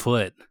outside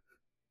foot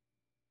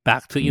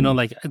back to,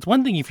 it's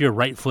one thing if you're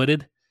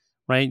right-footed,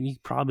 right? You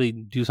probably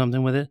do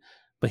something with it,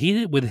 but he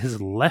did it with his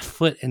left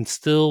foot and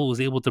still was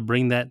able to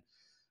bring that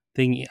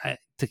thing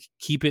to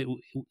keep it.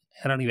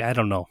 I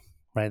don't know,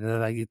 right?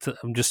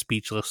 I'm just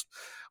speechless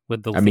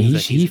with the.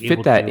 He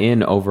fit that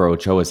in over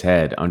Ochoa's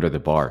head under the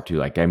bar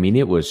too.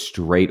 It was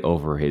straight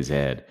over his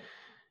head.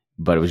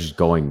 But it was just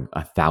going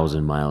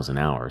 1,000 miles an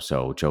hour,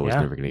 so Ochoa was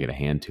never going to get a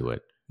hand to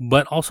it.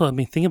 But also,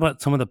 think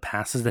about some of the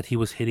passes that he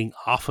was hitting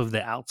off of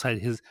the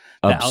outside,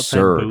 outside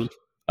boot.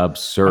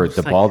 Absurd.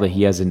 The ball that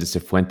he has into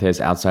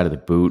Cifuentes outside of the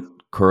boot,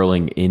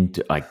 curling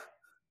into,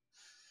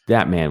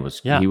 that man was,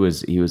 he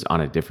was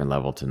on a different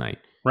level tonight.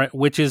 Right,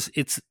 which is,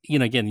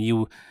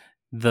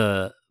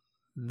 the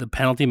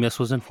penalty miss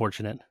was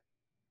unfortunate.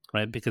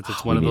 Right, because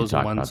it's one of those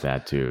ones. About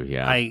that too,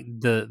 yeah.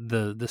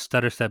 The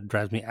stutter step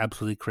drives me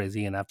absolutely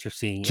crazy, and after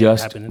seing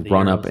just it happen in the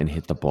run Euros, up and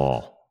hit the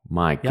ball.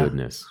 My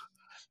goodness,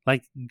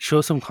 show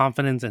some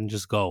confidence and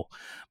just go.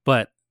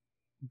 But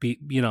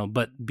beyond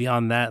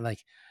that,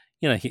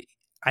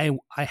 I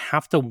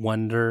have to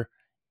wonder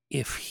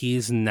if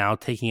he's now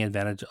taking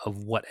advantage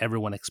of what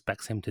everyone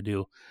expects him to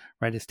do.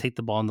 Right, is take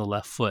the ball on the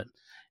left foot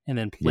and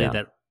then play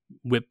that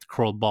whipped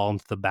curled ball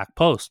into the back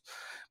post.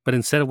 But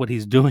instead of what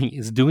he's doing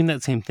is doing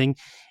that same thing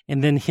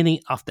and then hitting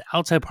off the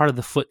outside part of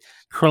the foot,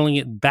 curling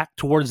it back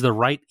towards the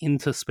right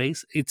into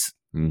space. It's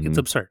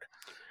absurd,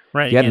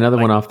 right? He had another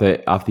one off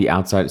the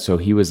outside. So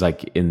he was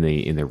in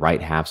the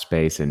right half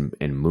space, and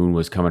Moon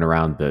was coming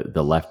around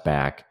the left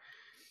back,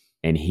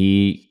 and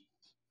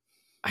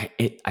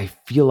I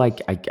feel like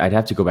I'd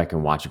have to go back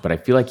and watch it, but I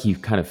feel like he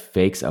kind of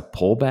fakes a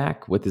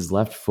pullback with his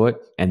left foot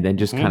and then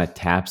just kind of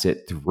taps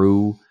it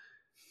through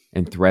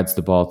and threads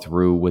the ball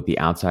through with the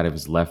outside of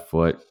his left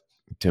foot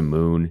to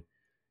Moon.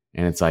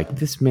 And it's like,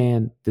 this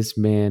man,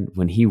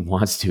 when he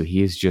wants to,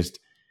 he is just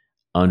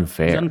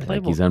unfair. He's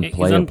unplayable. He's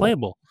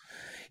unplayable.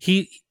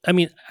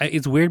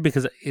 It's weird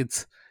because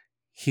he's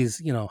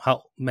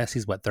how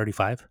Messi's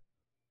 35?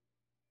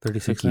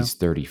 36 he's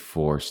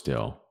 34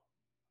 still.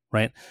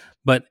 Right?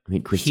 But I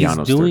think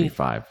Cristiano's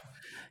 35.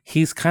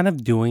 He's kind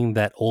of doing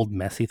that old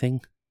Messi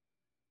thing.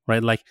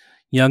 Right?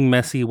 young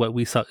Messi, what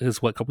we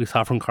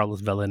saw from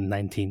Carlos Vela in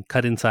 19.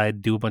 Cut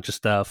inside, do a bunch of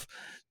stuff,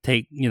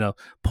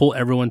 pull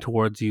everyone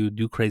towards you,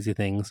 do crazy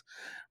things.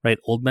 Right?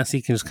 Old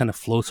Messi can just kind of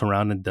floats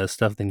around and does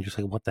stuff. Then you're just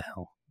like, what the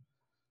hell?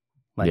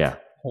 Like Yeah.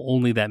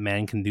 only that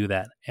man can do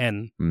that,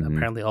 and Hmm.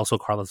 apparently also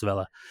Carlos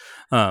Vela.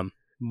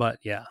 But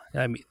yeah,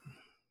 I mean,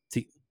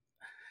 see,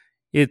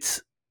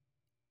 it's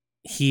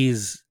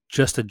he's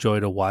just a joy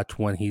to watch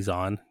when he's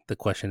on. The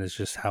question is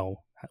just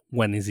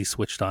when is he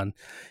switched on?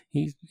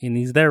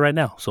 He's there right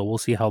now, so we'll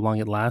see how long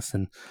it lasts.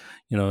 And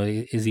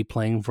is he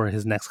playing for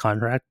his next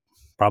contract?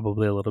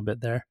 Probably a little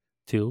bit there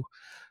too.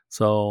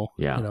 So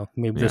Yeah.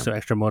 maybe just Yeah. some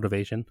extra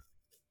motivation.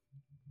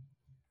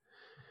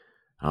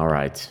 All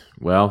right.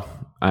 Well,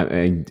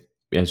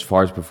 as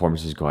far as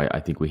performances go, I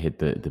think we hit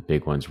the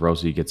big ones.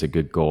 Rossi gets a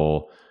good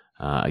goal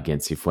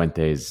against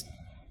Cifuentes.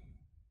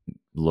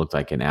 Looked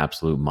like an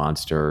absolute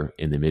monster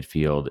in the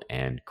midfield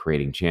and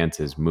creating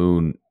chances.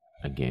 Moon,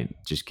 again,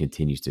 just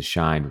continues to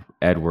shine.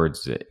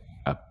 Edwards,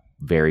 a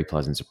very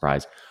pleasant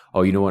surprise.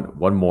 Oh, you know what?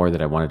 One more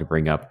that I wanted to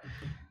bring up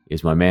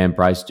is my man,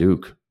 Bryce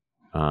Duke.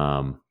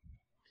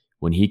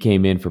 When he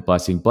came in for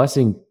Blessing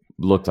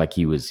looked like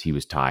he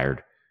was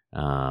tired.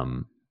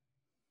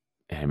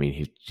 I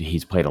mean,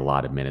 he's played a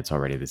lot of minutes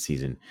already this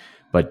season,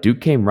 but Duke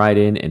came right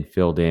in and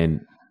filled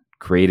in,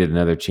 created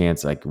another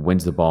chance, like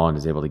wins the ball and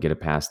is able to get a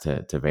pass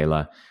to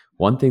Vela.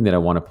 One thing that I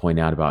want to point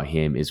out about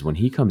him is when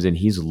he comes in,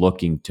 he's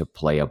looking to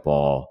play a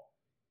ball.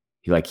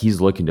 He's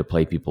looking to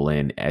play people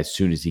in as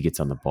soon as he gets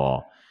on the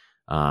ball.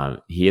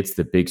 He hits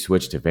the big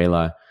switch to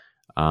Vela.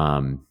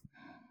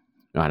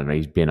 I don't know.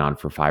 He's been on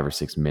for 5 or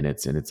 6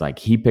 minutes, and it's like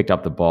he picked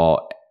up the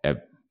ball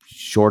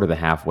short of the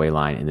halfway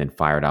line and then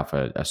fired off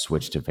a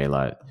switch to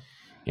Vela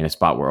in a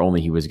spot where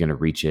only he was going to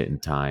reach it in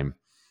time.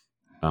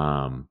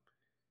 I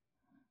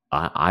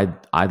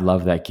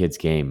love that kid's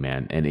game,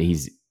 man, and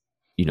he's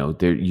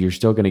you're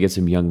still going to get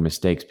some young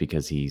mistakes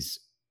because he's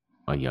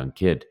a young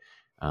kid,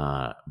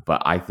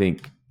 but I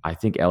think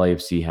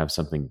LAFC have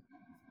something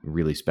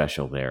really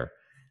special there,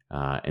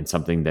 and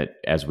something that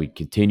as we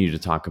continue to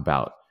talk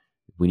about,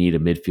 we need a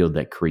midfield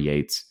that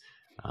creates.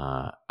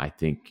 I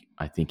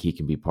think he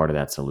can be part of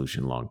that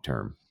solution long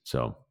term.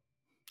 So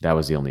that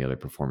was the only other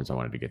performance I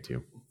wanted to get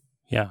to.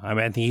 Yeah, I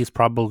mean, I think he's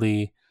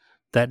probably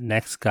that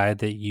next guy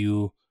that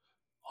you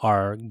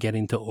are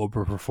getting to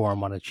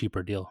overperform on a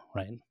cheaper deal,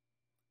 right?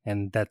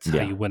 And that's how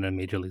Yeah, you win in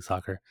Major League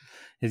Soccer,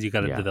 is you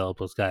got to yeah, develop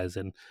those guys.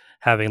 And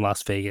having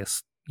Las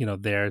Vegas,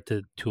 there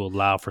to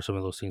allow for some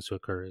of those things to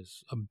occur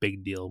is a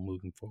big deal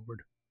moving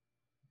forward.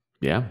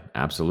 yeah,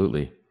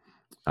 absolutely.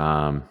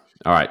 All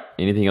right.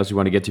 Anything else you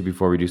want to get to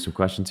before we do some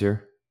questions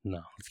here?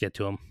 No, let's get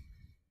to them.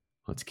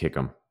 Let's kick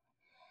them.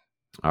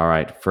 All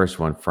right. First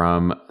one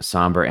from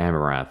Somber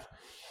Amarath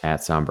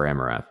at Somber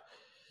Amarath.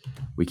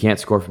 We can't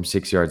score from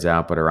 6 yards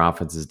out, but our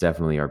offense is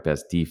definitely our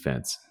best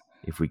defense.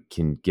 If we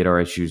can get our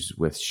issues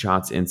with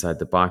shots inside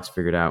the box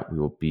figured out, we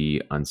will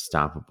be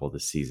unstoppable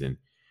this season.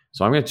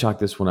 So I'm going to chalk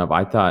this one up.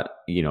 I thought,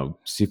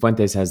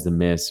 Cifuentes has the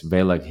miss.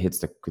 Vela hits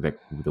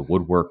the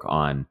woodwork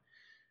on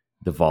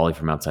the volley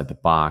from outside the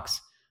box.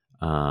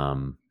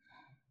 I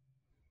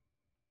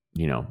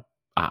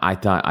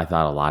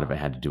thought a lot of it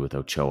had to do with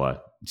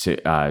Ochoa. So,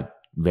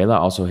 Vela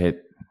also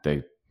hit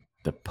the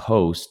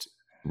post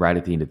right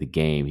at the end of the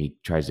game. He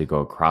tries to go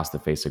across the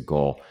face of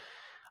goal.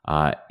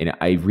 And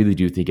I really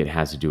do think it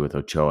has to do with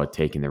Ochoa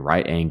taking the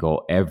right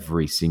angle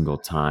every single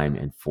time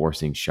and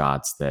forcing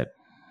shots that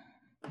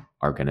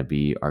are going to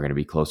be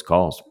close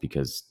calls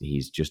because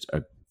he's just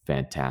a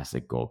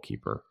fantastic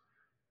goalkeeper.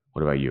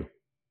 What about you?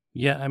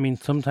 Yeah, I mean,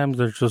 sometimes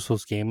there's just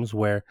those games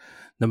where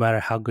no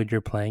matter how good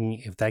you're playing,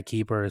 if that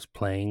keeper is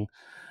playing,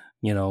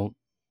 you know,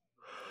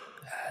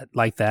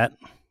 like that,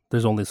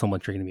 there's only so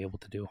much you're going to be able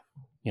to do,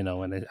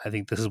 and I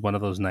think this is one of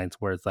those nights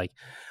where it's like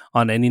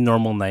on any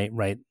normal night,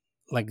 right?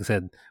 Like I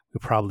said, we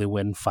probably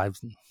win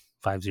 5-0,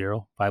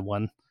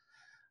 5-1,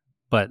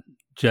 but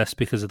just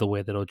because of the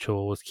way that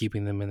Ochoa was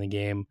keeping them in the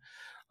game,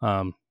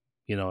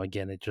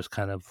 again, it just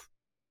kind of,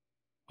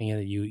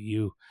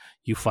 you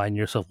find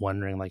yourself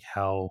wondering like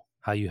how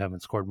you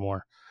haven't scored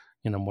more,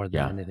 more than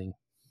Yeah. anything.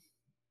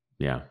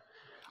 Yeah.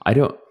 I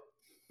don't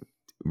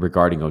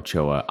regarding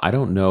Ochoa, I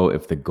don't know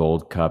if the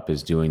Gold Cup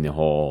is doing the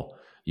whole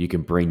you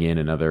can bring in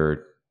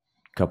another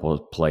couple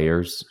of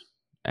players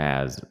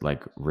as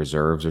like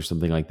reserves or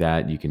something like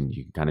that. You can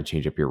kind of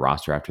change up your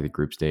roster after the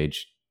group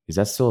stage. Is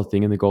that still a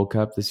thing in the Gold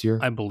Cup this year?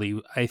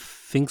 I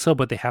think so,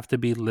 but they have to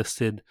be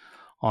listed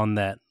on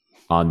that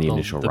On the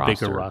initial the bigger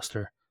roster.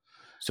 roster.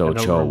 So I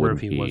don't Ochoa remember if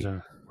wouldn't he be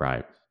wasn't,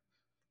 right.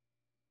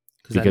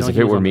 because I know Because if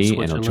he it was were on the me and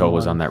Ochoa Switzerland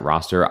was on one. that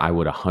roster, I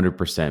would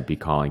 100% be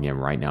calling him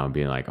right now and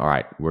being like, all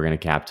right, we're going to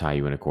cap tie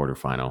you in a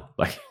quarterfinal.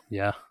 Like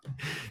Yeah,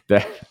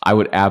 that, I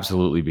would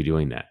absolutely be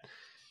doing that.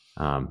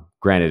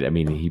 Granted, I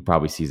mean, he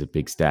probably sees a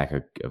big stack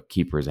of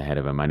keepers ahead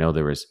of him. I know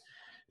there was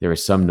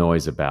some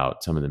noise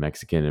about some of the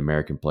Mexican and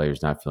American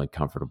players not feeling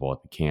comfortable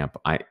at the camp.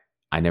 I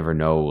never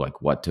know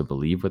like what to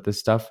believe with this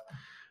stuff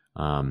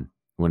when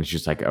it's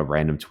just like a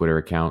random Twitter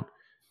account.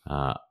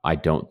 I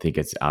don't think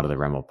it's out of the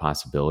realm of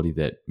possibility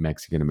that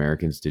Mexican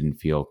Americans didn't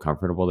feel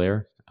comfortable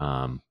there.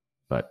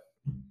 But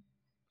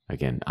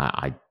again,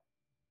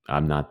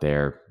 I'm not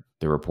there.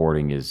 The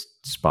reporting is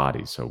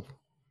spotty, so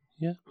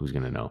Yeah. who's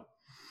going to know?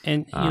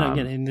 And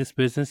again, in this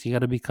business, you got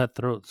to be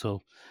cutthroat.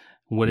 So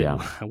would it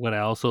Yeah, would I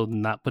also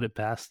not put it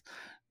past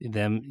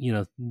them?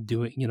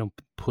 Doing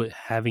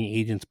having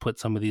agents put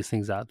some of these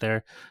things out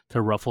there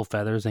to ruffle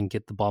feathers and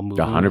get the ball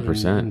moving.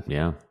 100%.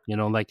 Yeah,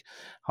 Like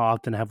how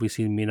often have we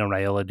seen Mino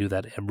Raiola do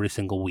that every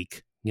single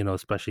week?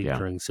 Especially yeah.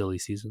 during silly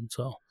season.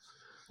 So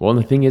Well, and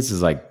the thing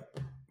is like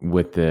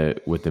with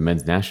the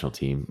men's national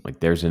team, like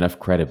there's enough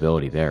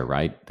credibility there,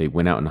 right? They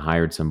went out and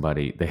hired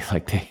somebody. They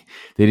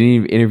didn't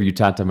even interview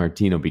Tata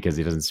Martino because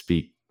he doesn't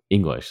speak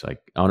English. Like,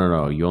 oh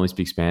no, you only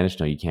speak Spanish.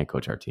 No, you can't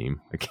coach our team.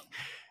 Like,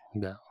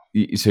 yeah.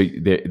 so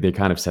they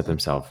kind of set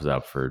themselves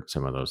up for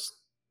some of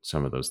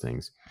those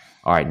things.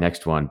 All right,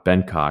 next one,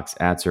 Ben Cox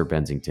at Sir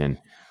Bensington,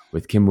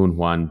 with Kim Moon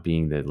Hwan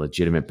being the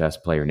legitimate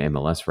best player in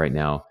MLS right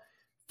now.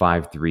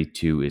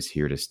 5-3-2 is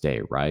here to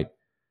stay, right?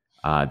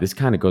 This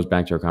kind of goes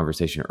back to our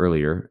conversation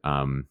earlier.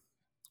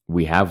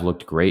 We have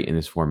looked great in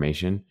this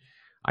formation.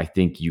 I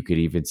think you could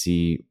even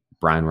see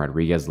Brian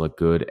Rodriguez look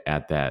good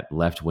at that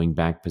left wing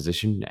back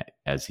position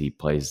as he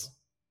plays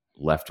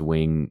left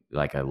wing,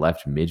 like a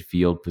left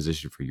midfield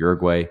position for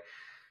Uruguay,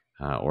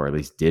 or at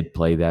least did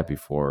play that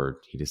before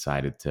he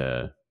decided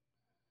to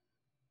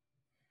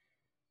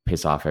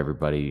piss off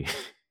everybody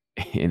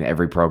in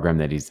every program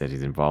that he's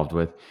involved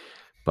with.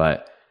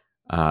 But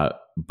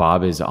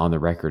Bob is on the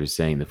record as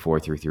saying the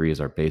 4-3-3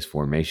 is our base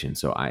formation.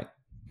 So I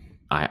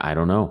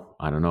don't know.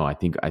 I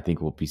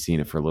think we'll be seeing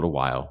it for a little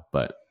while.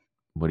 But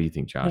what do you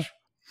think, Yeah. Josh?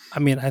 I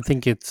mean, I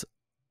think it's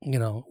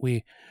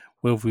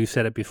we've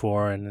said it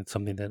before, and it's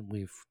something that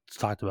we've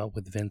talked about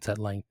with Vince at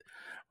length,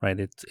 right?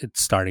 It's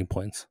starting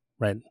points,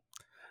 right?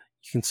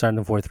 You can start in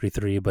a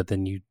 4-3-3, but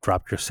then you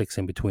drop your 6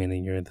 in between,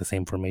 and you're in the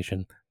same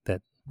formation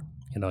that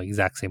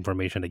exact same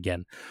formation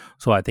again.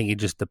 So I think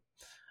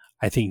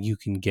I think you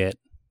can get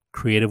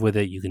creative with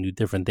it. You can do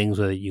different things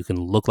with it. You can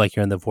look like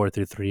you're in the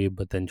 4-3-3,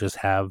 but then just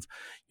have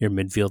your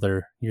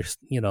midfielder,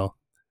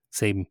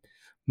 say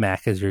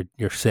Mac as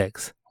your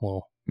 6.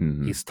 Well,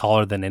 he's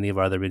taller than any of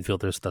our other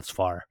midfielders thus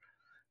far,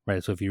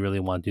 right? So if you really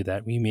want to do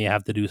that, we may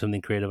have to do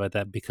something creative like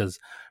that because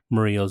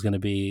Murillo is going to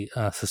be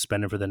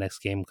suspended for the next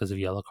game because of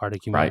yellow card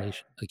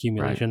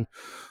accumulation.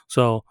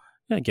 So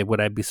yeah, again,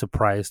 would I be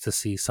surprised to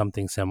see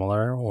something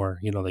similar, or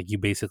like you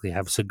basically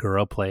have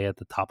Segura play at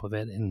the top of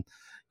it and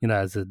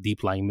as a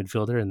deep lying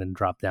midfielder and then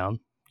drop down.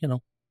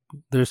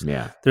 There's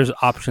there's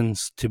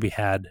options to be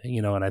had,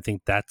 and I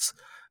think that's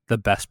the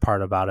best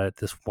part about it at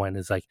this point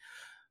is like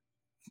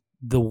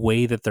the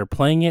way that they're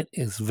playing it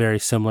is very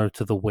similar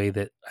to the way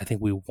that I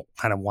think we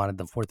kind of wanted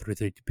the 4-3-3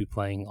 to be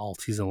playing all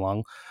season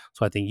long.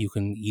 So I think you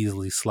can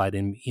easily slide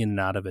in and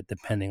out of it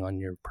depending on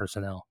your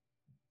personnel.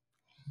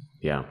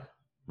 Yeah,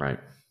 right.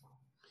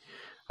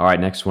 All right,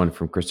 next one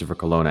from Christopher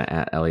Colonna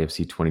at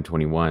LAFC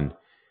 2021.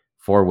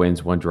 4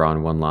 wins, 1 draw,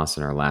 and 1 loss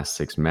in our last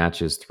 6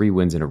 matches. 3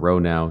 wins in a row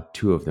now,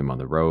 2 of them on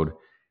the road.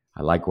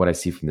 I like what I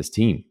see from this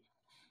team.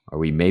 Are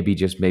we maybe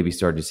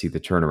starting to see the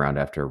turnaround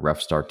after a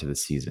rough start to the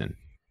season?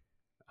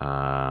 You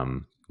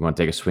want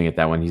to take a swing at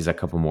that one? He's a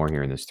couple more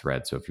here in this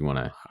thread, so if you want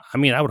to, I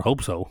mean, I would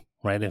hope so,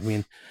 right? I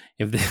mean,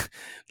 if they,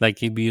 like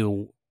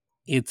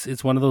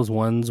it's one of those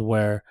ones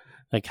where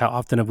like how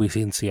often have we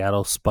seen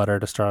Seattle sputter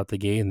to start out the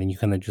gate, and then you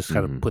kind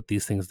of put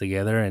these things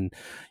together, and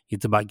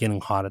it's about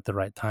getting hot at the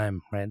right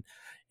time, right?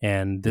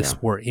 And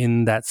we're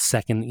in that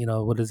second,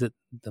 what is it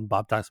that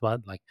Bob talks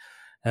about? Like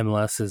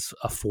MLS is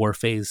a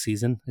 4-phase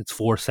season. It's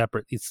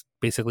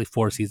basically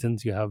 4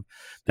 seasons. You have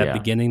that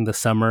beginning, the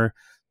summer,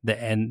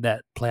 the end,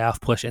 that playoff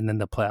push, and then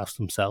the playoffs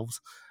themselves,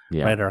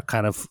 right? Are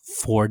kind of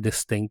 4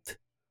 distinct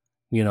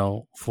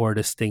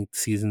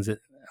seasons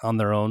on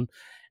their own.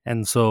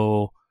 And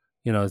so,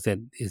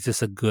 is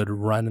this a good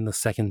run in the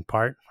second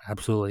part?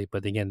 Absolutely.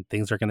 But again,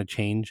 things are going to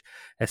change,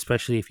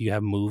 especially if you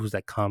have moves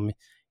that come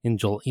in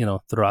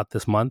throughout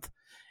this month.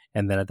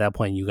 And then at that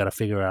point, you got to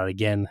figure out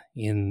again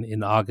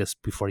in August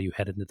before you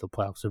head into the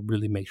playoffs to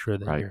really make sure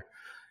that you're,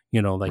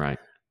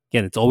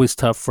 again, it's always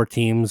tough for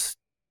teams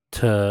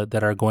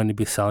that are going to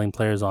be selling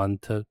players on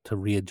to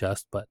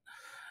readjust. But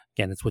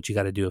again, it's what you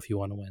got to do if you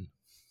want to win.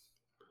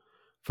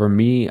 For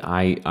me,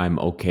 I'm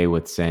okay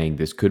with saying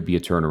this could be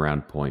a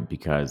turnaround point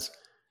because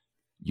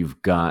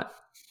you've got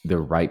the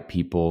right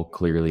people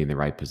clearly in the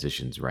right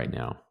positions right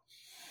now.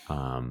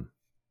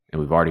 And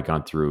we've already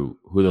gone through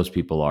who those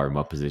people are and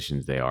what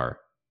positions they are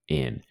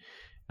in.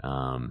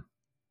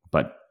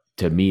 But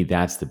to me,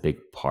 that's the big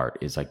part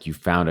is like you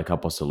found a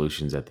couple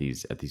solutions at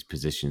these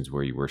positions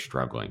where you were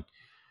struggling.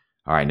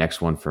 All right,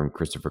 next one from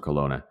Christopher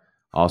Colonna.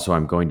 Also,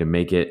 I'm going to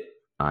make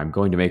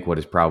what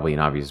is probably an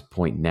obvious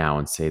point now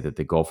and say that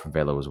the goal from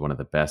Vela was one of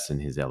the best in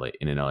an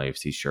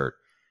LAFC shirt.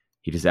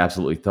 He just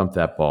absolutely thumped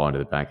that ball into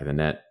the back of the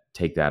net.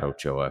 Take that,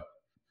 Ochoa.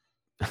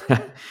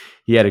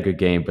 He had a good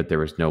game, but there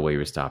was no way he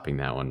was stopping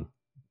that one.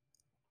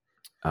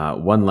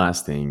 One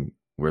last thing.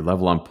 We're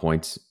level on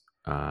points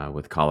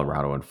with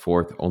Colorado in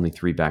fourth, only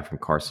 3 back from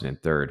Carson in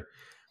third.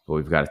 But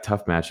we've got a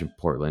tough match in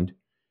Portland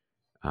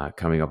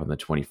coming up on the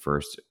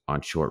 21st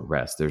on short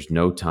rest. There's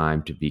no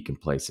time to be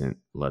complacent.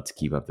 Let's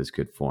keep up this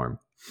good form.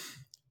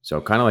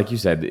 So kind of like you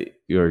said,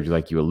 or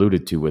like you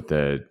alluded to with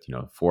the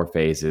 4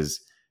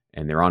 phases,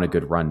 and they're on a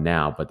good run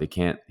now, but they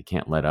can't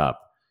let up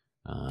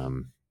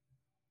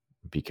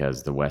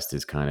because the West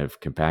is kind of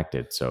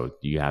compacted. So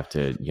you have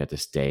to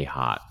stay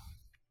hot.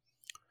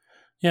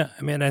 Yeah,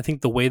 I mean, I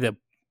think the way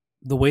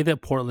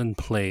that Portland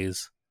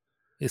plays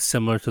is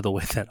similar to the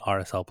way that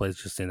RSL plays,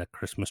 just in a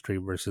Christmas tree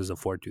versus a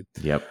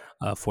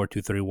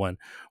 4-2-3-1,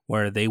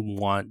 where they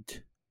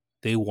want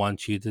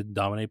you to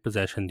dominate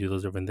possession, do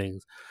those different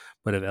things.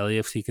 But if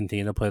LAFC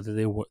continue to play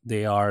that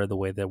they are, the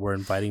way that we're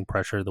inviting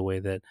pressure, the way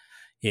that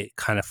it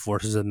kind of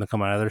forces them to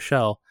come out of their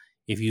shell,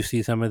 if you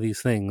see some of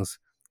these things,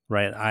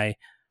 right, I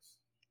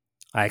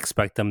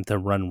expect them to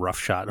run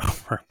roughshod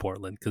over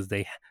Portland, because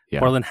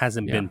Portland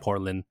hasn't been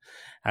Portland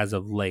as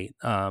of late.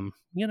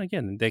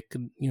 Again, they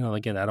could,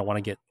 again, I don't want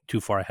to get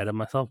too far ahead of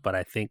myself, but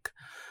I think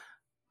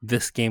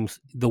this game's,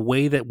 the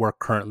way that we're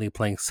currently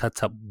playing,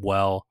 sets up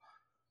well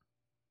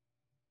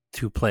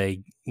to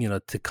play,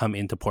 to come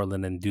into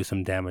Portland and do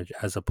some damage,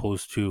 as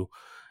opposed to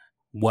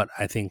what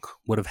I think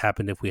would have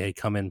happened if we had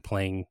come in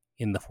playing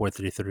in the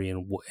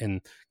 4-3-3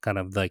 and kind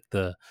of like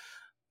the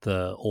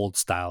old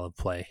style of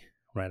play,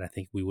 right? I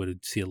think we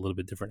would see a little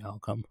bit different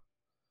outcome.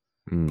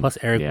 Plus,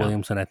 Eric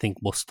Williamson, I think,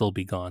 will still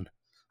be gone,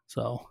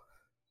 so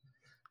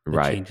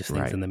it changes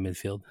things in the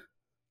midfield.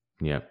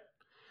 Yep.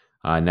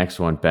 Next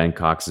one, Ben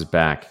Cox is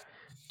back.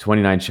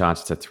 29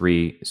 shots to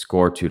 3,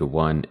 score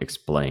 2-1.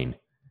 Explain.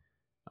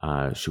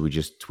 Should we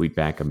just tweet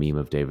back a meme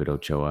of David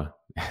Ochoa?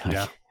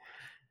 Yeah.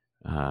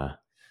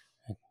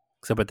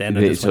 Except at the end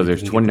of this so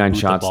there's 29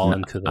 shots,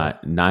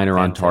 9 are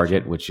on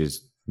target, which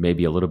is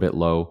maybe a little bit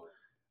low.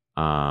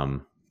 But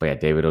yeah,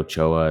 David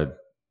Ochoa,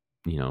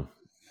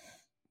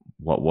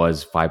 what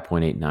was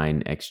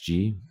 5.89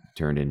 XG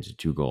turned into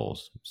 2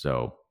 goals.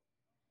 So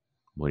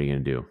what are you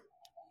going to do?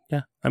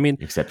 Yeah, I mean,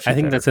 I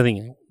think that's the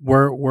thing.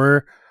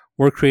 We're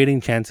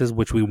creating chances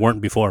which we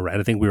weren't before, right?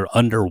 I think we were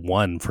under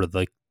 1 for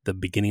the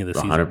beginning of the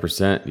season.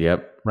 100%.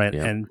 Yep. Right,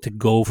 yep. And to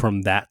go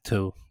from that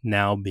to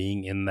now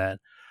being in that,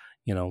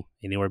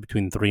 anywhere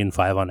between 3 and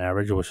 5 on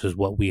average, which is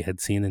what we had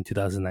seen in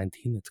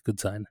 2019, it's a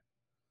good sign.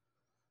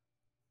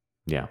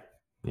 Yeah.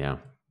 Yeah.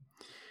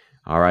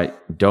 All right.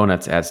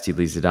 Donuts at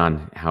Steely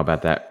Zidane. How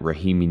about that?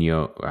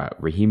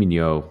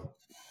 Rahiminho.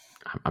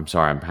 I'm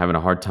sorry. I'm having a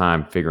hard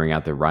time figuring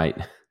out the right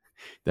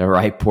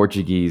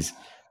Portuguese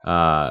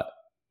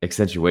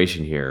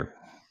accentuation here.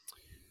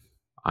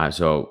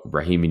 So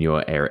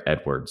Rahiminho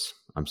Edwards.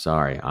 I'm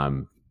sorry.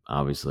 I'm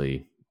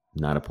obviously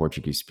not a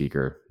Portuguese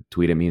speaker.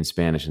 Tweet at me in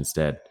Spanish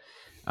instead.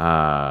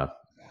 Again,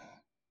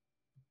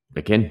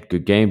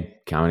 good game.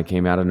 Kind of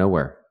came out of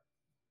nowhere.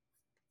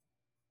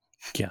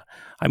 Yeah.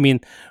 I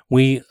mean,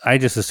 I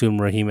just assumed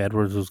Raheem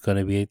Edwards was going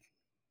to be,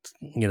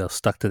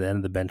 stuck to the end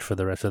of the bench for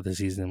the rest of the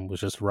season,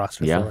 was just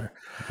roster filler.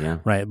 Yeah.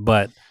 Right.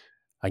 But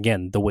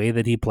again, the way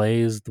that he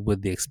plays,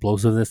 with the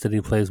explosiveness that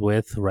he plays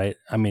with, right?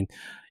 I mean,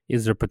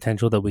 is there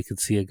potential that we could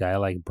see a guy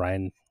like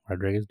Brian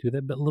Rodriguez do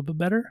that a little bit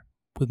better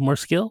with more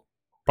skill?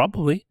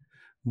 Probably.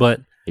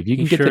 But if you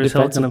can get the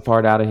defensive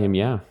part out of him,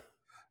 yeah.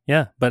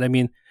 Yeah. But I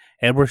mean,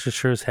 Edwards is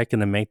sure as heck going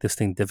to make this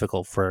thing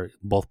difficult for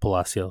both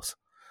Palacios.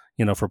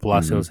 For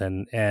Palacios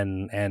and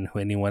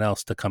anyone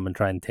else to come and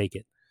try and take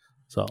it.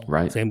 So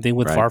same thing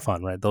with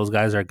Farfan, right? Those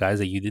guys are guys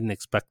that you didn't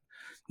expect.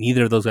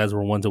 Neither of those guys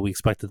were ones that we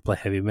expected to play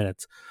heavy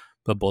minutes,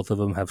 but both of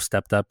them have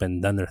stepped up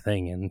and done their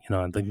thing. And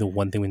I think the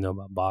one thing we know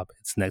about Bob,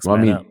 it's next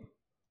man up.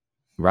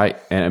 Right,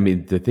 and I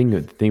mean the thing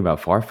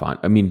about Farfan.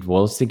 I mean,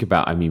 well, let's think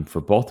about. I mean,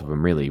 for both of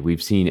them, really,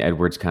 we've seen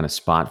Edwards kind of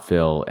spot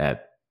fill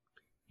at.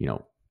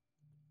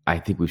 I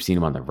think we've seen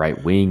him on the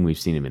right wing. We've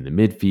seen him in the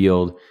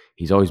midfield.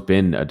 He's always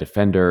been a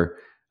defender.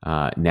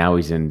 Now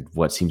he's in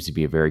what seems to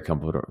be a very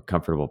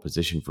comfortable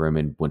position for him.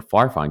 And when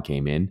Farfan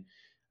came in,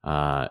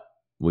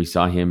 we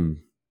saw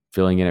him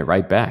filling in at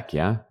right back.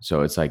 Yeah.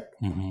 So it's like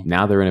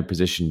now they're in a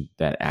position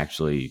that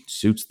actually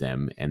suits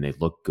them and they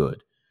look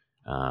good.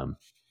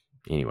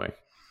 Anyway,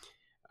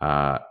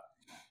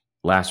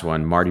 last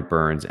one, Marty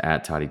Burns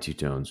at Toddy Two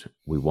Tones.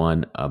 We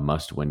won a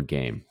must-win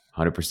game.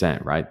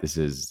 100%, right? This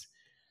is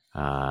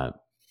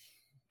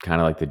kind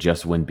of like the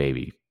just win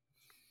baby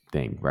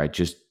thing, right?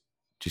 Just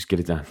get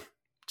it done.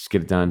 Just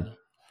get it done.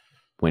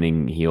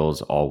 Winning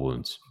heals all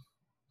wounds.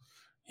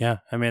 Yeah,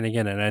 I mean,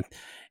 again, and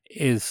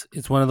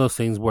it's one of those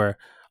things where,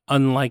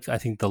 unlike I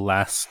think the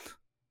last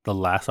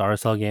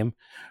RSL game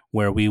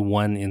where we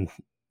won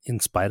in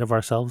spite of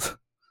ourselves,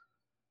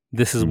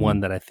 this is one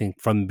that I think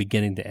from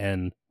beginning to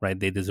end, right,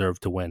 they deserve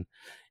to win,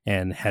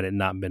 and had it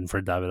not been for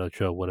David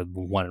Ochoa, would have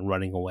won it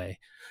running away,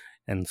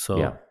 and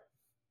so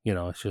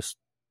it's just.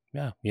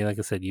 Yeah, like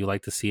I said, you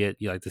like to see it.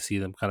 You like to see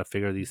them kind of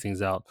figure these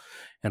things out,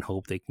 and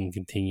hope they can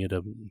continue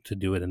to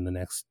do it in the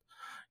next,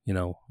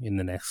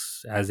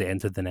 as they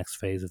enter the next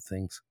phase of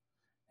things.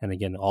 And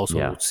again,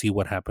 also see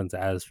what happens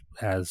as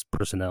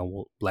personnel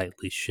will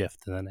likely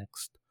shift in the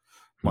next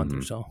month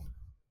or so.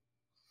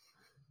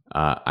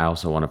 I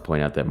also want to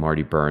point out that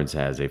Marty Burns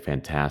has a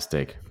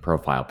fantastic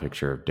profile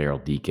picture of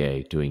Daryl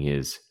Dike doing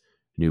his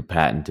new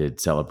patented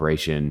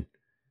celebration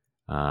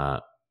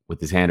with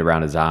his hand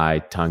around his eye,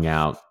 tongue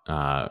out,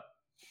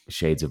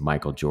 shades of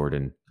Michael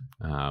Jordan.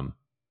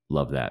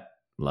 Love that.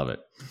 Love it.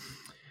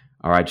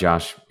 All right,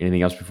 Josh,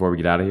 anything else before we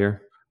get out of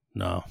here?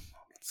 No,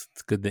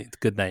 it's good. It's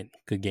good night.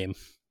 Good game.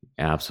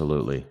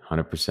 Absolutely.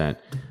 100%.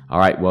 All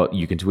right. Well,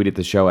 you can tweet at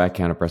the show at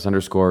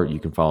counterpress_. You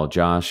can follow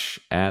Josh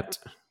at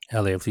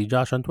LAFC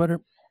Josh on Twitter.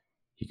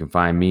 You can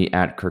find me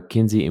at Kirk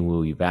Kinsey, and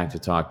we'll be back to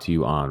talk to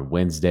you on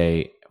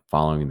Wednesday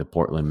following the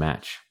Portland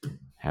match.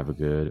 Have a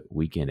good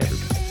weekend,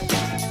 everybody.